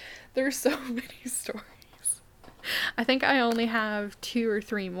so many stories. I think I only have 2 or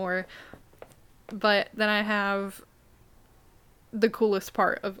 3 more, but then I have the coolest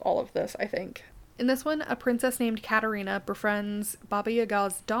part of all of this, I think. In this one, a princess named Katarina befriends Baba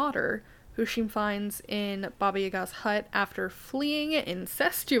Yaga's daughter, who she finds in Baba Yaga's hut after fleeing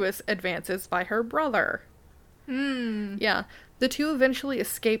incestuous advances by her brother. Yeah. The two eventually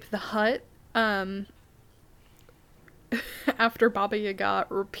escape the hut, after Baba Yaga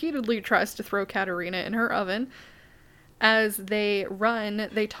repeatedly tries to throw Katarina in her oven. As they run,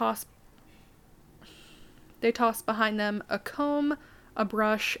 they toss behind them a comb, a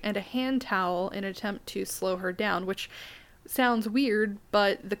brush, and a hand towel in an attempt to slow her down, which sounds weird,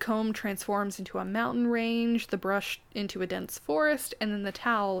 but the comb transforms into a mountain range, the brush into a dense forest, and then the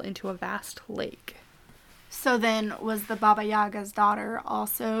towel into a vast lake. So then, was the Baba Yaga's daughter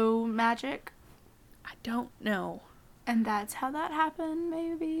also magic? I don't know. And that's how that happened,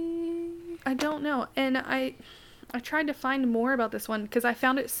 maybe? I don't know. And I tried to find more about this one because I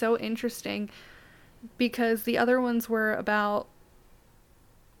found it so interesting, because the other ones were about,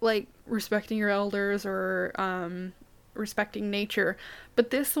 like, respecting your elders or respecting nature.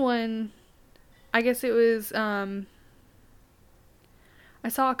 But this one, I guess it was, I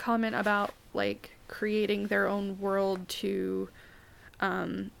saw a comment about, like, creating their own world to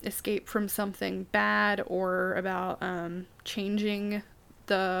escape from something bad, or about changing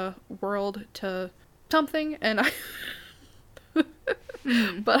the world to something, and I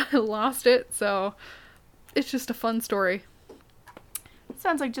but I lost it, so it's just a fun story.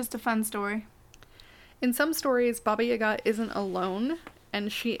 Sounds like just a fun story. In some stories, Baba Yaga isn't alone,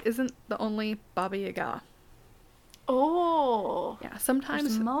 and she isn't the only Baba Yaga. Oh. Yeah, sometimes...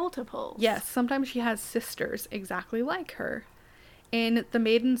 There's multiples. Yes, sometimes she has sisters exactly like her. In The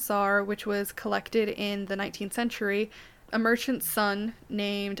Maiden Tsar, which was collected in the 19th century, a merchant's son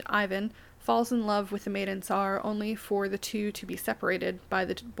named Ivan falls in love with the Maiden Tsar, only for the two to be separated by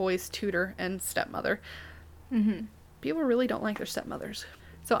the boy's tutor and stepmother. People really don't like their stepmothers.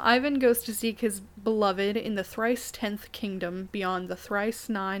 So Ivan goes to seek his beloved in the thrice 10th kingdom beyond the thrice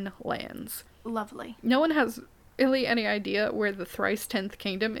 9 lands. Lovely. No one has really any idea where the thrice 10th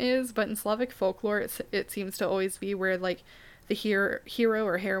kingdom is, but in Slavic folklore it seems to always be where, like, the hero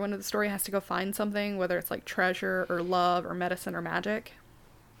or heroine of the story has to go find something, whether it's like treasure or love or medicine or magic.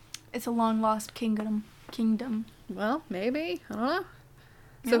 It's a long lost kingdom. Well, maybe. I don't know.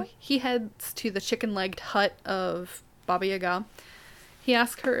 Yeah. So he heads to the chicken-legged hut of Baba Yaga. He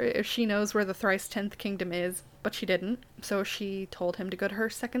asks her if she knows where the thrice 10th kingdom is, but she didn't, so she told him to go to her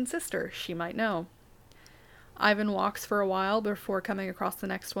second sister. She might know. Ivan walks for a while before coming across the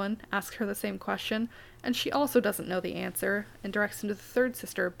next one, asks her the same question, and she also doesn't know the answer, and directs him to the third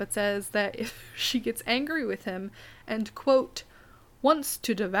sister, but says that if she gets angry with him and, quote, wants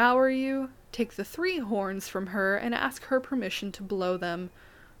to devour you, take the 3 horns from her and ask her permission to blow them.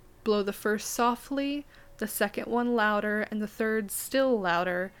 blow the first softly, the second one louder, and the third still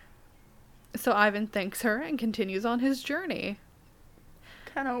louder. So Ivan thanks her and continues on his journey.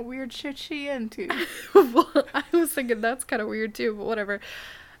 Kind of weird shit she into. Well, I was thinking that's kind of weird too, but whatever.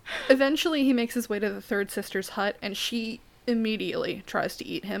 Eventually, he makes his way to the third sister's hut, and she immediately tries to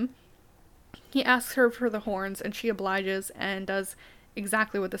eat him. He asks her for the horns, and she obliges and does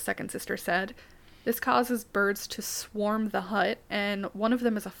exactly what the second sister said. This causes birds to swarm the hut, and one of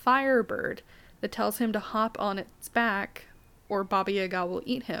them is a firebird that tells him to hop on its back, or Baba Yaga will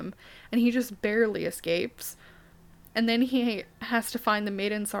eat him, and he just barely escapes. And then he has to find the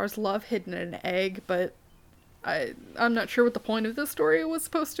Maiden Tsar's love hidden in an egg, but I'm not sure what the point of this story was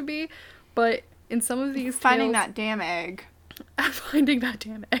supposed to be, but in some of these Finding tales, that damn egg. finding that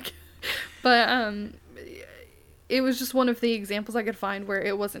damn egg. But it was just one of the examples I could find where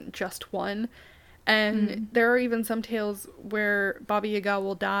it wasn't just one. And there are even some tales where Baba Yaga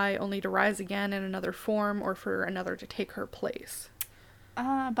will die only to rise again in another form, or for another to take her place.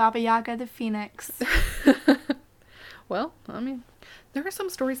 Baba Yaga the Phoenix. Well, I mean, there are some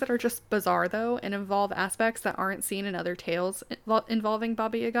stories that are just bizarre, though, and involve aspects that aren't seen in other tales involving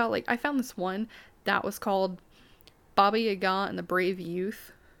Baba Yaga. Like, I found this one that was called Baba Yaga and the Brave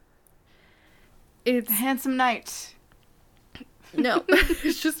Youth. It's The Handsome Knight. No,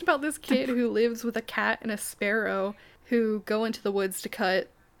 it's just about this kid who lives with a cat and a sparrow who go into the woods to cut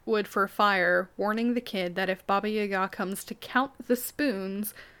wood for a fire, warning the kid that if Baba Yaga comes to count the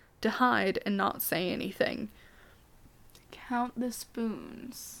spoons, to hide and not say anything. Count the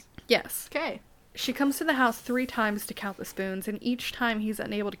spoons. Yes. Okay. She comes to the house 3 times to count the spoons, and each time he's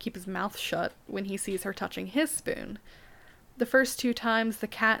unable to keep his mouth shut when he sees her touching his spoon. The first 2 times, the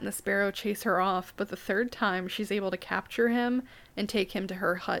cat and the sparrow chase her off, but the 3rd time, she's able to capture him and take him to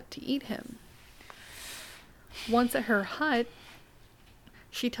her hut to eat him. Once at her hut,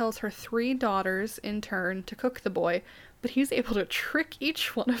 she tells her 3 daughters in turn to cook the boy, but he's able to trick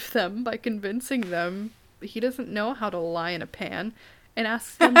each one of them by convincing them he doesn't know how to lie in a pan, and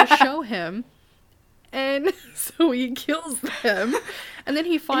asks them to show him. And so he kills them, and then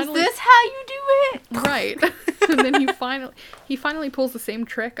he finally... Is this how you do it? Right. And then he finally pulls the same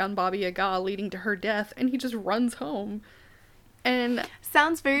trick on Baba Yaga, leading to her death, and he just runs home. And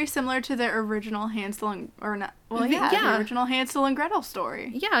sounds very similar to the original Hansel and... Or not... Well, yeah, the original Hansel and Gretel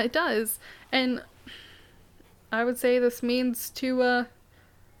story. Yeah, it does. And I would say this means to,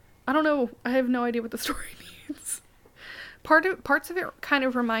 I don't know. I have no idea what the story means. Parts of it kind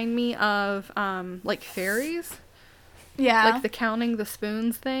of remind me of, like, fairies. Yeah. Like the counting the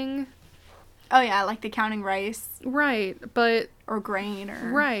spoons thing. Oh, yeah, like the counting rice. Right, but... Or grain,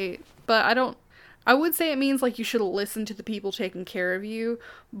 or... Right, but I would say it means, like, you should listen to the people taking care of you,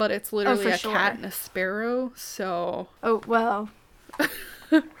 but it's literally a cat and a sparrow, so... Oh, well.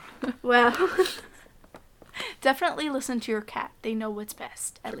 Well... Definitely listen to your cat. They know what's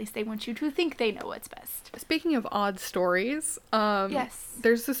best. At least they want you to think they know what's best. Speaking of odd stories, yes,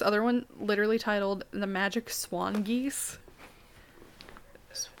 there's this other one literally titled The Magic Swan Geese.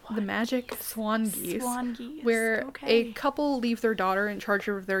 The Magic Swan Geese. Swan geese. Where a couple leave their daughter in charge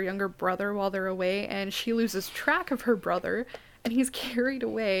of their younger brother while they're away, and she loses track of her brother, and he's carried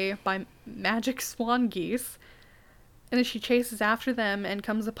away by magic swan geese. And then she chases after them and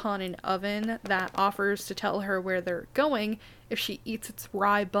comes upon an oven that offers to tell her where they're going if she eats its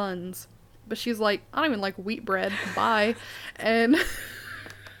rye buns. But she's like, I don't even like wheat bread. Bye. And...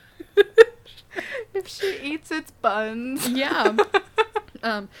 if she eats its buns. Yeah.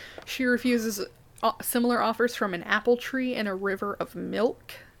 She refuses similar offers from an apple tree and a river of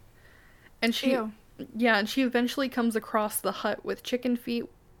milk. And she... Ew. Yeah, and she eventually comes across the hut with chicken feet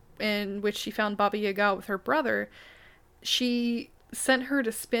in which she found Baba Yaga with her brother. She sent her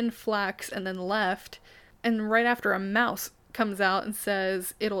to spin flax and then left, and right after a mouse comes out and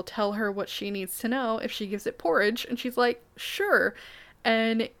says it'll tell her what she needs to know if she gives it porridge, and she's like, sure.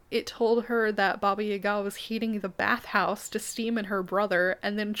 And it told her that Baba Yaga was heating the bathhouse to steam in her brother,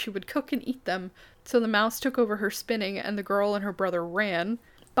 and then she would cook and eat them. So the mouse took over her spinning, and the girl and her brother ran.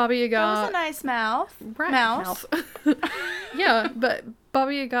 Baba Yaga... That was a nice mouth. Right. Mouse. Yeah, but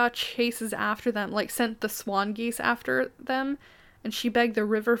Baba Yaga chases after them, like sent the swan geese after them, and she begged the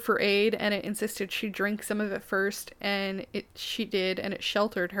river for aid, and it insisted she drink some of it first, and she did, and it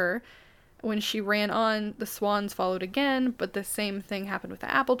sheltered her. When she ran on, the swans followed again, but the same thing happened with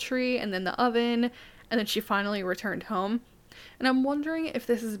the apple tree, and then the oven, and then she finally returned home. And I'm wondering if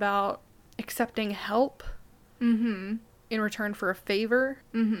this is about accepting help in return for a favor,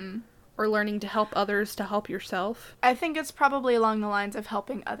 or learning to help others to help yourself. I think it's probably along the lines of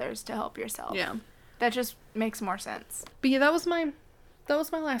helping others to help yourself. Yeah. That just makes more sense. But yeah, that was my that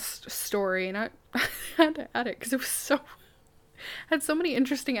was my last story, and I had to add it because it was had so many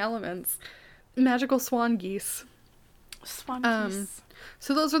interesting elements. Magical swan geese. Swan geese.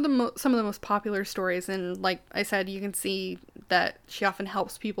 So those are some of the most popular stories, and like I said, you can see that she often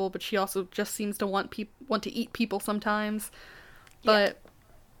helps people, but she also just seems to want to eat people sometimes. But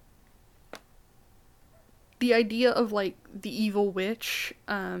the idea of like the evil witch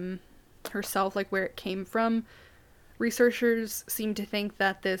herself, like where it came from, researchers seem to think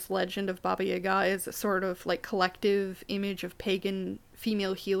that this legend of Baba Yaga is a sort of like collective image of pagan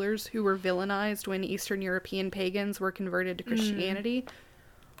female healers who were villainized when Eastern European pagans were converted to Christianity,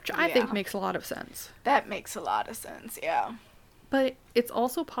 which I think makes a lot of sense. That makes a lot of sense, yeah. But it's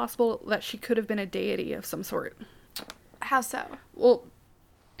also possible that she could have been a deity of some sort. How so? Well,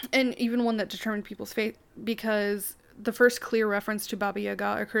 and even one that determined people's fate, because the first clear reference to Baba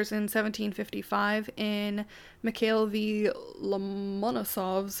Yaga occurs in 1755 in Mikhail V.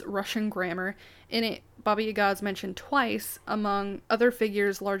 Lomonosov's Russian Grammar. In it, Baba Yaga is mentioned twice, among other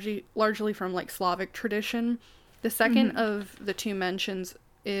figures largely from like Slavic tradition. The second of the two mentions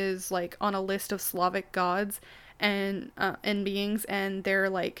is like on a list of Slavic gods and beings, and they're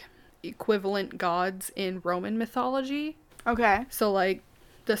like equivalent gods in Roman mythology. Okay. So like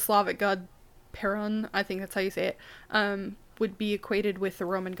the Slavic god Perun, I think that's how you say it, would be equated with the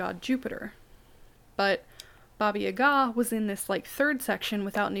Roman god Jupiter. But Baba Yaga was in this like third section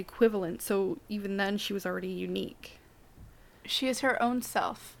without an equivalent, so even then she was already unique. She is her own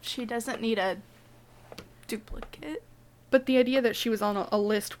self. She doesn't need a duplicate. But the idea that she was on a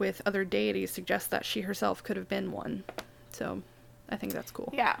list with other deities suggests that she herself could have been one. So I think that's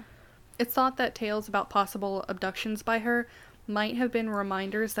cool. Yeah. It's thought that tales about possible abductions by her might have been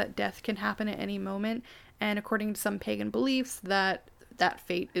reminders that death can happen at any moment, and according to some pagan beliefs, that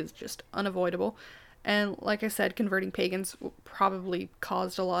fate is just unavoidable. And like I said, converting pagans probably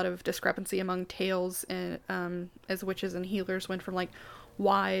caused a lot of discrepancy among tales, and as witches and healers went from like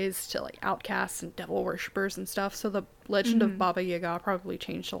wise to like outcasts and devil worshippers and stuff. So the legend of Baba Yaga probably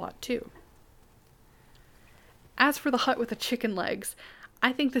changed a lot too. As for the hut with the chicken legs,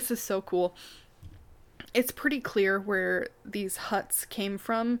 I think this is so cool. It's pretty clear where these huts came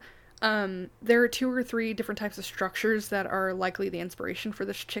from. There are 2 or 3 different types of structures that are likely the inspiration for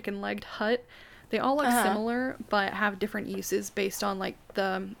this chicken-legged hut. They all look similar, but have different uses based on like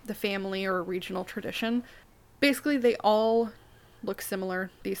the family or regional tradition. Basically, they all look similar,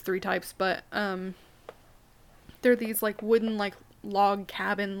 these 3 types, but they're these like wooden like log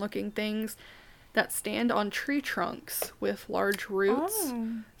cabin looking things that stand on tree trunks with large roots.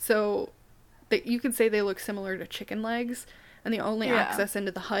 So you could say they look similar to chicken legs, and the only access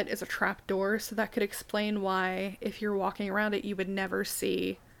into the hut is a trap door, so that could explain why if you're walking around it you would never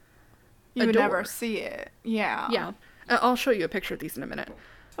see You would never see it. Yeah. Yeah. I'll show you a picture of these in a minute.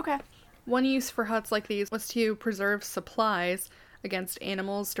 Okay. One use for huts like these was to preserve supplies against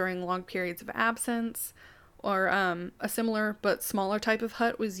animals during long periods of absence, or a similar but smaller type of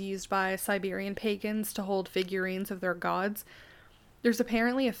hut was used by Siberian pagans to hold figurines of their gods. There's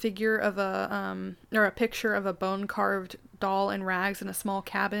apparently a figure of a picture of a bone-carved doll in rags in a small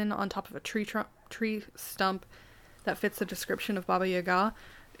cabin on top of a tree stump that fits the description of Baba Yaga,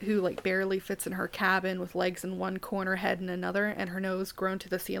 who like barely fits in her cabin with legs in one corner, head in another, and her nose grown to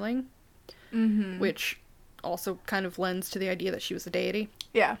the ceiling. Which also kind of lends to the idea that she was a deity.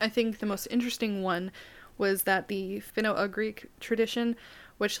 Yeah. I think the most interesting one was that the Finno-Ugric tradition,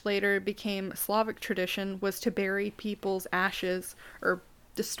 which later became Slavic tradition, was to bury people's ashes, or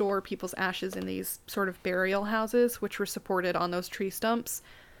to store people's ashes in these sort of burial houses, which were supported on those tree stumps,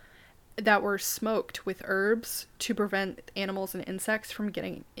 that were smoked with herbs to prevent animals and insects from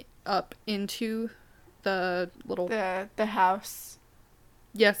getting up into the little... The house.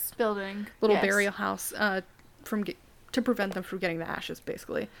 Yes. Building. Little burial house, to prevent them from getting the ashes,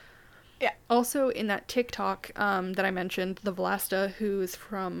 basically. Yeah. Also, in that TikTok that I mentioned, the Vlasta, who's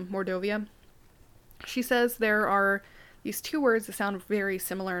from Mordovia, she says there are these 2 words that sound very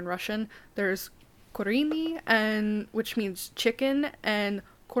similar in Russian. There's korimi, which means chicken, and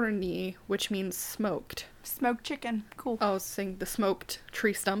korni, which means smoked. Smoked chicken. Cool. I was saying the smoked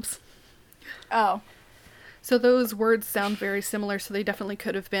tree stumps. Oh. So those words sound very similar, so they definitely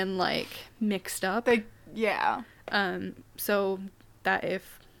could have been, like, mixed up. Yeah. So that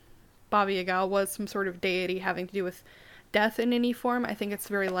if Baba Yaga was some sort of deity having to do with death in any form, I think it's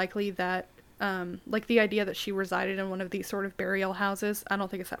very likely that, like, the idea that she resided in one of these sort of burial houses, I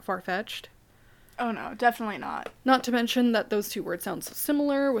don't think it's that far-fetched. Oh no, definitely not. Not to mention that those 2 words sound so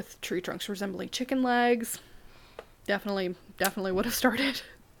similar, with tree trunks resembling chicken legs. Definitely would have started.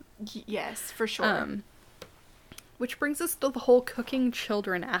 Yes, for sure. Which brings us to the whole cooking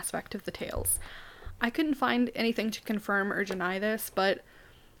children aspect of the tales. I couldn't find anything to confirm or deny this, but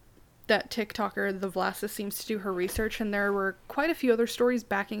that TikToker, the Vlasta, seems to do her research, and there were quite a few other stories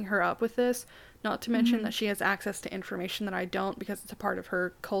backing her up with this, not to mention that she has access to information that I don't, because it's a part of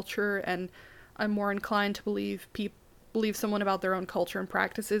her culture, and I'm more inclined to believe someone about their own culture and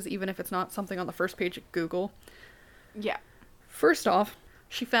practices, even if it's not something on the first page of Google. Yeah. First off,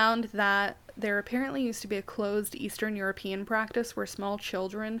 she found that there apparently used to be a closed Eastern European practice where small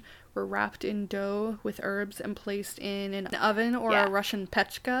children were wrapped in dough with herbs and placed in an oven or a Russian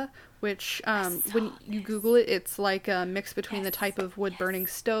pechka, which, when you Google it, it's like a mix between the type of wood-burning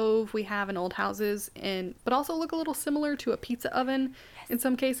stove we have in old houses, but also look a little similar to a pizza oven in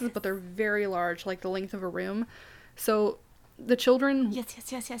some cases, but they're very large, like the length of a room. So the children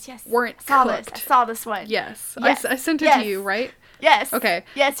weren't cooked. I saw this one. Yes. I sent it to you, right? Yes. Okay.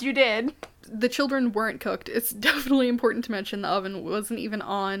 Yes, you did. The children weren't cooked. It's definitely important to mention the oven wasn't even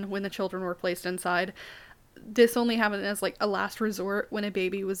on when the children were placed inside. This only happened as like a last resort when a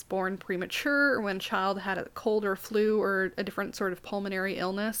baby was born premature or when a child had a cold or flu or a different sort of pulmonary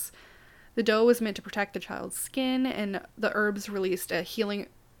illness. The dough was meant to protect the child's skin, and the herbs released a healing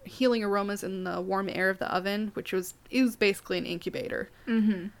aromas in the warm air of the oven, it was basically an incubator.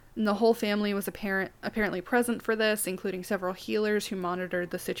 Mm-hmm. And the whole family was apparently present for this, including several healers who monitored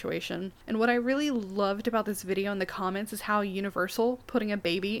the situation. And what I really loved about this video in the comments is how universal putting a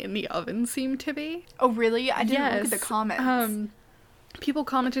baby in the oven seemed to be. Oh, really? I didn't look at the comments. People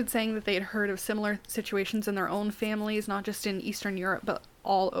commented saying that they had heard of similar situations in their own families, not just in Eastern Europe, but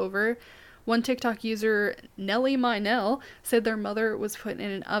all over. One TikTok user, Nelly Minell, said their mother was put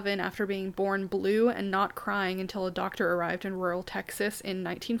in an oven after being born blue and not crying until a doctor arrived in rural Texas in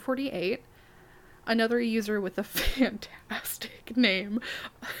 1948. Another user with a fantastic name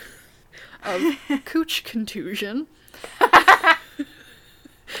of Cooch Contusion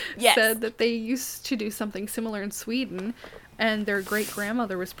said that they used to do something similar in Sweden, and their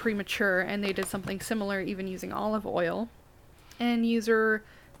great-grandmother was premature, and they did something similar even using olive oil. And user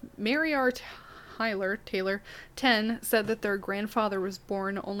Mary R. Taylor 10 said that their grandfather was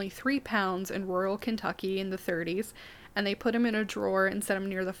born only 3 pounds in rural Kentucky in the 30s, and they put him in a drawer and set him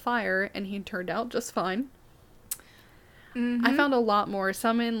near the fire, and he turned out just fine. Mm-hmm. I found a lot more,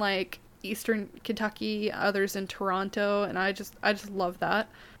 some in like Eastern Kentucky, others in Toronto, and I just love that.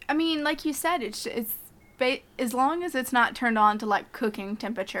 I mean, like you said, it's as long as it's not turned on to like cooking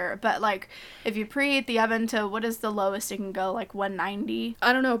temperature, but like if you preheat the oven to, what is the lowest it can go, like 190?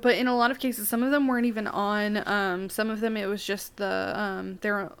 I don't know, but in a lot of cases, some of them weren't even on. Some of them it was just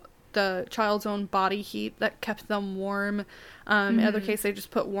the child's own body heat that kept them warm. In other cases, they just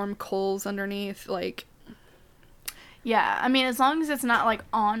put warm coals underneath, like. Yeah, I mean, as long as it's not like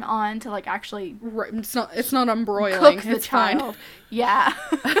on to like actually. Right, it's not embroiling. Cook the child. Fine. Yeah.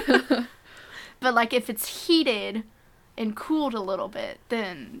 But, like, if it's heated and cooled a little bit,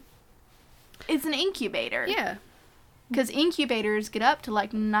 then it's an incubator. Yeah. Because incubators get up to,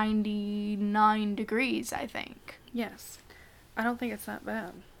 like, 99 degrees, I think. Yes. I don't think it's that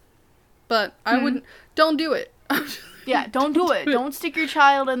bad. But I wouldn't... Don't do it. Yeah, don't do it. Don't stick your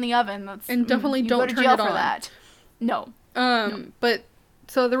child in the oven. And definitely don't turn it on. You go to jail for that. No. No. But,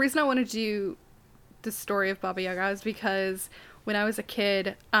 so the reason I wanted to do the story of Baba Yaga is because... When I was a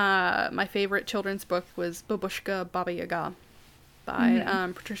kid, my favorite children's book was Babushka Baba Yaga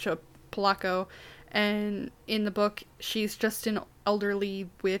by Patricia Polacco. And in the book, she's just an elderly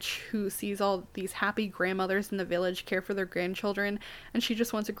witch who sees all these happy grandmothers in the village care for their grandchildren, and she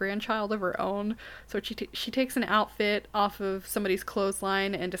just wants a grandchild of her own. So she takes an outfit off of somebody's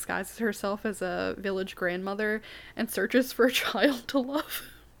clothesline and disguises herself as a village grandmother and searches for a child to love.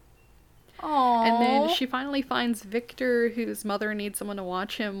 Aww. And then she finally finds Victor, whose mother needs someone to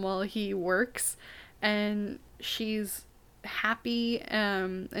watch him while he works, and she's happy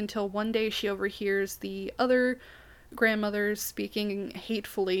until one day she overhears the other grandmothers speaking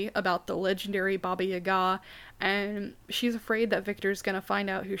hatefully about the legendary Baba Yaga, and she's afraid that Victor's gonna find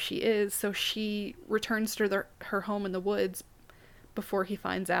out who she is, so she returns to her home in the woods before he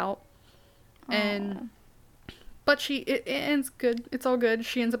finds out. Aww. But it ends good. It's all good.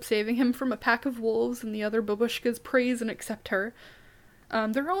 She ends up saving him from a pack of wolves, and the other babushkas praise and accept her.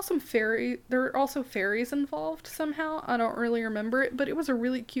 There are also fairies involved somehow. I don't really remember it, but it was a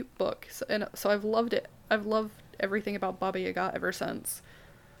really cute book, so I've loved it. I've loved everything about Baba Yaga ever since.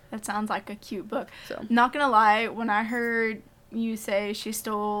 That sounds like a cute book. So. Not gonna lie, when I heard you say she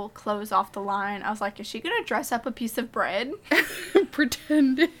stole clothes off the line, I was like, is she gonna dress up a piece of bread?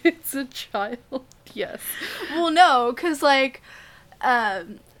 Pretend it's a child. Yes. Well, no, because, like, I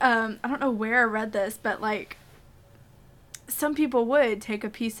don't know where I read this, but, like, some people would take a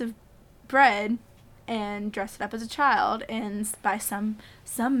piece of bread and dress it up as a child, and by some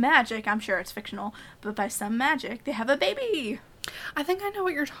magic, I'm sure it's fictional, but by some magic, they have a baby. I think I know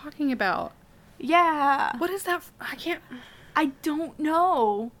what you're talking about. Yeah. What is that? I don't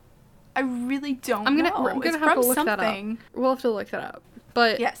know. I really don't know. We're gonna have to look that up. We'll have to look that up.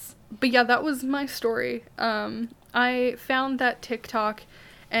 But yes. But yeah, that was my story. I found that TikTok,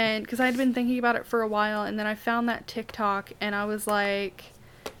 and because I had been thinking about it for a while, and then I found that TikTok, and I was like,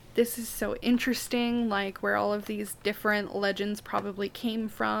 this is so interesting, like where all of these different legends probably came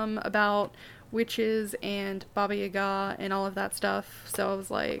from about witches and Baba Yaga and all of that stuff. So I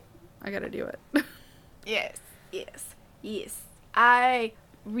was like, I gotta do it. Yes. I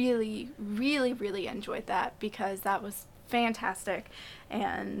really, really, really enjoyed that because that was fantastic.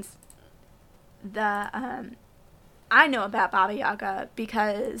 And I know about Baba Yaga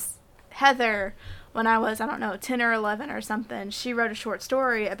because Heather, when I was, 10 or 11 or something, she wrote a short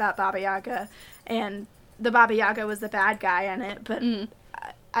story about Baba Yaga, and the Baba Yaga was the bad guy in it, but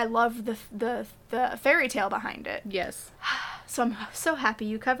I love the fairy tale behind it. Yes. So I'm so happy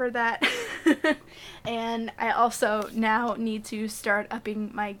you covered that. And I also now need to start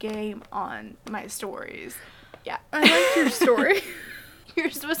upping my game on my stories. Yeah. I liked your story.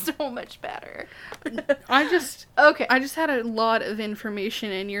 Yours was so much better. I just had a lot of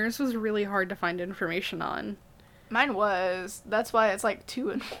information, and yours was really hard to find information on. Mine was. That's why it's like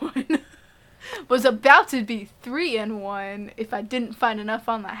 2 in 1. Was about to be 3 in 1 if I didn't find enough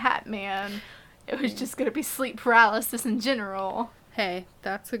on the Hat Man. It was just gonna be sleep paralysis in general. Hey,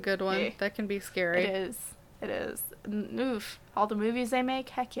 that's a good one. Hey. That can be scary. It is. Oof. All the movies they make,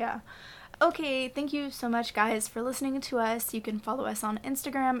 heck yeah. Okay, thank you so much, guys, for listening to us. You can follow us on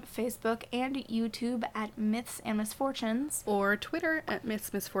Instagram, Facebook, and YouTube at Myths and Misfortunes. Or Twitter at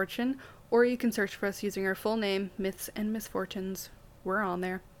Myths Misfortune. Or you can search for us using our full name, Myths and Misfortunes. We're on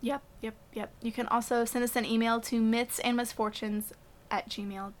there. Yep. You can also send us an email to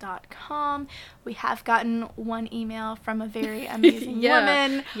mythsandmisfortunes@gmail.com. We have gotten one email from a very amazing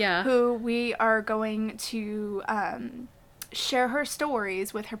woman who we are going to share her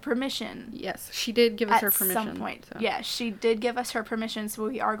stories with her permission. Yes, she did give us her permission. At some point. So. Yeah, she did give us her permission, so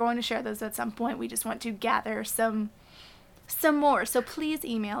we are going to share those at some point. We just want to gather some more, so please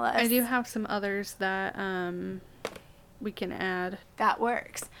email us. I do have some others that we can add. That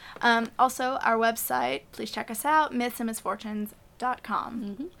works. Also, our website, please check us out, mythsandmisfortunes.com.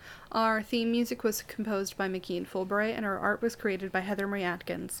 Mm-hmm. Our theme music was composed by McKean Fulbright, and our art was created by Heather Marie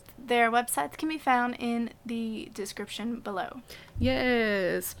Atkins. Their websites can be found in the description below.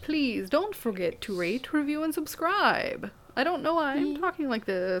 Yes, please don't forget to rate, review, and subscribe. I don't know why I'm talking like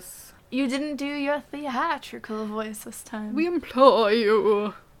this. You didn't do your theatrical voice this time. We implore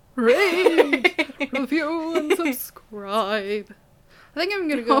you, rate, review, and subscribe. I think I'm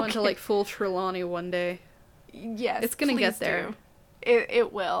gonna go into like full Trelawney one day. Yes, it's gonna get there. Do.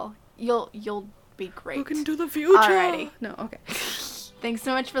 It will. You'll be great. Look into the future. Alrighty. No, okay. Thanks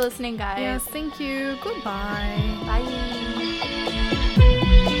so much for listening, guys. Yes, thank you. Goodbye. Bye.